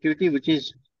line of activity which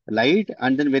is light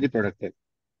and then very productive.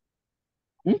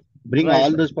 Bring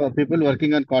all those people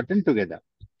working on cotton together.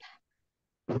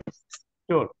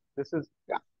 Sure. This is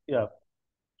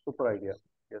super idea.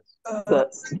 Yes.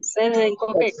 Sir,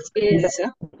 ఇంకొక experience.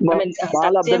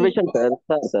 Small observation, sir.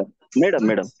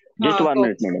 Madam. Just 1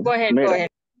 minute, madam. Go ahead.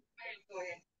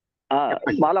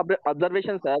 Small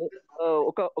observation sir.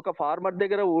 ఒక farmer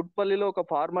దగ్గర ఊట్పల్లిలో ఒక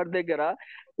farmer దగ్గర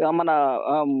మన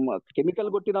chemical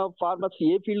కొట్టిన farmers ఏ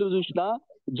field చూసినా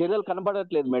general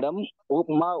కనబడట్లేదు madam.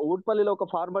 మా ఊట్పల్లిలో ఒక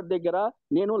ఫార్మర్ దగ్గర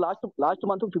నేను లాస్ట్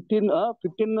మంత్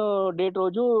 15 డేట్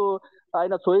రోజు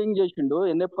ఆయన సోయింగ్ చేసిండు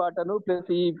ఎన్ఎఫ్ కాటన్ ప్లస్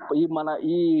ఈ మన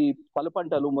ఈ పలు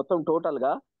పంటలు మొత్తం టోటల్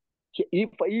గా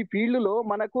ఈ ఫీల్డ్ లో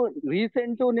మనకు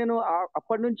రీసెంట్ నేను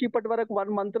అప్పటి నుంచి ఇప్పటి వరకు 1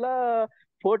 month లా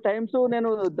 4 times నేను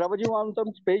ద్రవజీవామృతం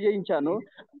స్ప్రే చేయించాను,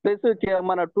 ప్లస్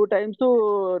మన 2 times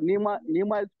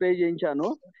నీమాయిల్ స్ప్రే చేయించాను,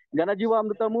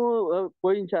 ఘనజీవామృతము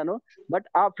పోయించాను. బట్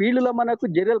ఆ ఫీల్డ్ లో మనకు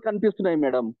జెరలు కనిపిస్తున్నాయి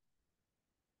మేడం.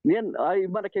 నేను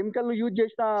మన కెమికల్ యూజ్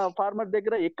చేసిన ఫార్మర్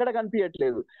దగ్గర ఎక్కడ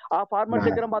కనిపించట్లేదు, ఆ ఫార్మర్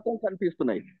దగ్గర మాత్రం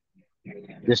కనిపిస్తున్నాయి.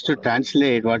 Just to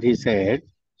translate what he said,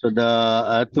 so the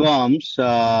earthworms,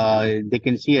 they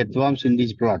can see earthworms in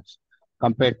these plots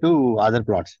compared to other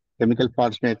plots. Chemical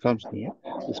plots में earthworms नहीं है,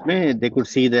 इसमें they could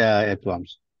see the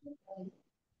earthworms.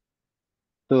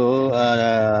 So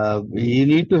you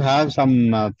need to have some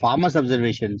farmers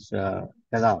observations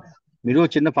కదా. మీరు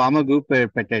చిన్న farmer group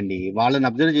పెట్టండి, వాళ్ళని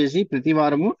observe చేసి ప్రతి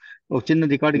వారము ఒక చిన్న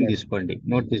రికార్డింగ్ తీసుకోండి,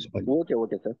 నోట్ తీసుకోండి.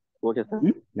 Okay sir.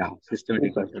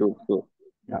 Systematic.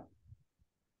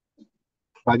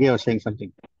 Bhagya was saying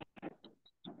something.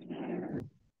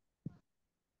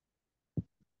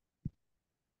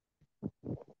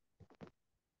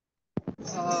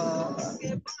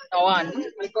 No one,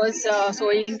 because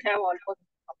sowing have almost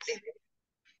completed.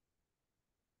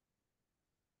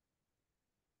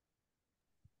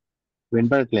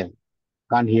 Windward claim.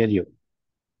 Can't hear you.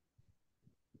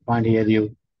 Can't hear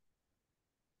you.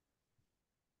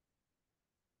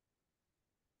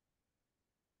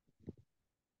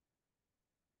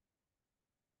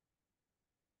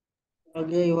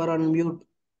 Okay, you are on mute.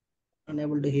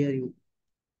 Unable to hear you.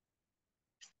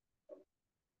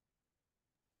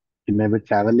 You may be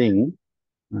traveling.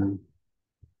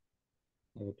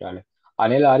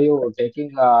 Anil, are you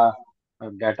taking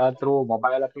data through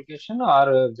mobile application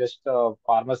or just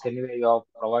farmers anyway? You have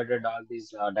provided all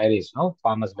these diaries, no?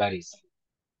 Farmers diaries.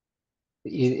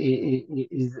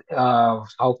 Is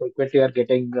how frequently you are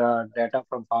getting data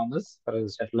from farmers for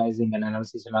fertilizing and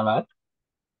analysis and all that?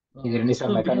 Is there any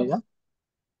some mechanism?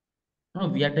 No,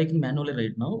 we are taking manually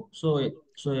right now. So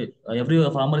every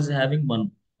farmer is having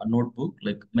a notebook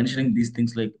like mentioning these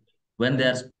things like when they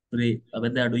are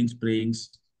when they are doing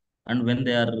sprayings, and when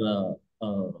they are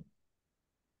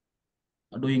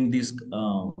doing these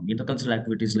intercultural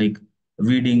activities like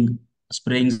weeding,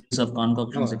 sprayings of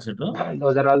concoctions, No, etc.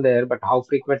 those are all there, but how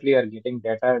frequently you are getting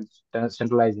data and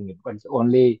centralizing it? But it's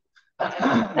only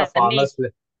the farmers.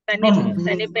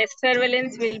 Sunny pest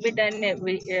surveillance will be done I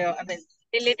mean,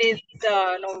 till it is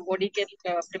ODK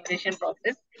preparation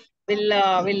process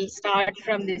will start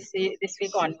from this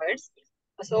week onwards.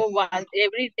 So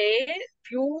every day,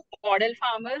 few model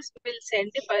farmers will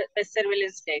send the pest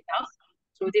surveillance data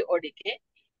through the ODK,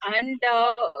 and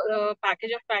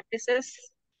package of practices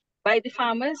by the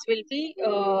farmers will be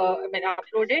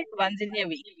uploaded once in a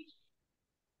week.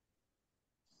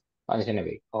 Once in a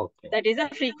week. Okay. That is a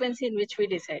frequency in which we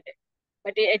decided.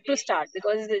 But yet to start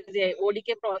because the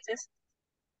ODK process,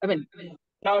 I mean,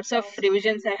 lots of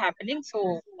revisions are happening.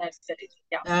 So that's the reason.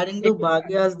 Yeah. Adding to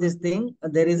Bhagya's this thing,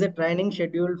 there is a training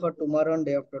scheduled for tomorrow and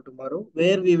day after tomorrow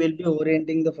where we will be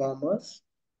orienting the farmers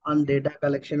on data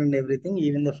collection and everything,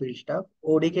 even the field staff.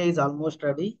 ODK is almost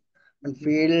ready and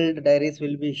field diaries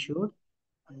will be issued.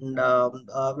 And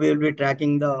we will be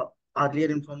tracking the earlier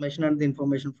information and the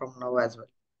information from now as well.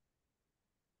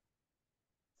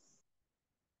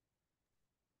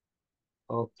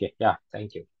 Okay. Yeah.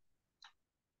 Thank you.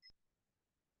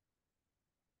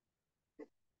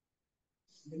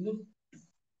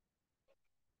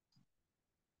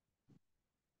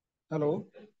 Hello.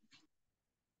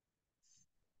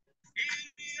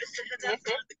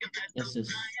 Yes.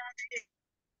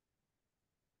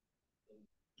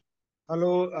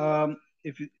 Hello.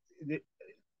 If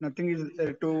nothing is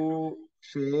to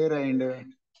share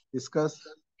and discuss,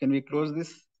 can we close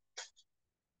this?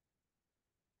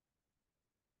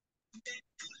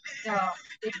 Yeah.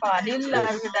 If Anil,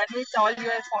 are you done with all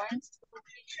your points?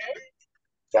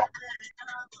 Yeah.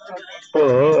 So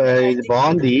it's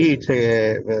Bondi. It's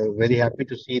very happy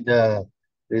to see the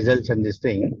results and this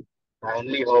thing. I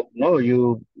only hope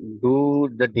you do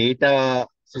the data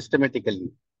systematically.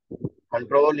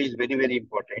 Control is very, very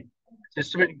important.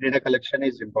 Systematic data collection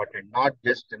is important, not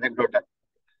just anecdotal.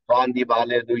 బాగుంది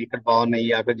బాగాలేదు ఇక్కడ బాగున్నాయి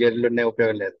అక్కడ jail ఉన్నాయి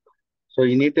ఉపయోగం లేదు. So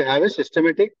you need to have a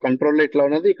systematic control ఎట్లా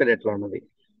ఉన్నది ఇక్కడ ఎట్లా ఉన్నది.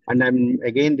 And I'm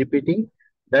again repeating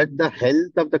that the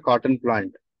health of the cotton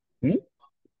plant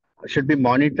should be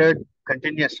monitored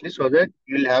continuously so that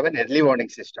you will have an early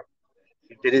warning system.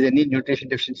 If there is any nutrition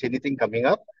deficiency, anything coming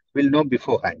up, we'll know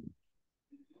beforehand.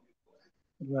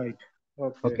 Right.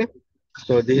 Okay.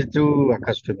 So these two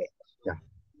occurs to me. Yeah.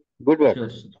 Good work. Sure.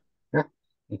 Yeah.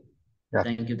 Yeah.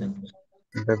 Thank you.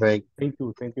 Bye-bye. Thank you.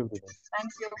 Thank you.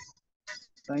 Thank you.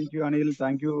 Thank you, Anil.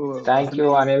 Thank you. Thank you,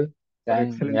 Anil. For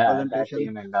excellent presentation. Thank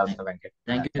you, and also Venkat.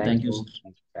 Thank you, Thank you.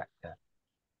 sir.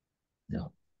 Yeah.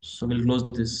 So we'll close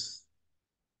this.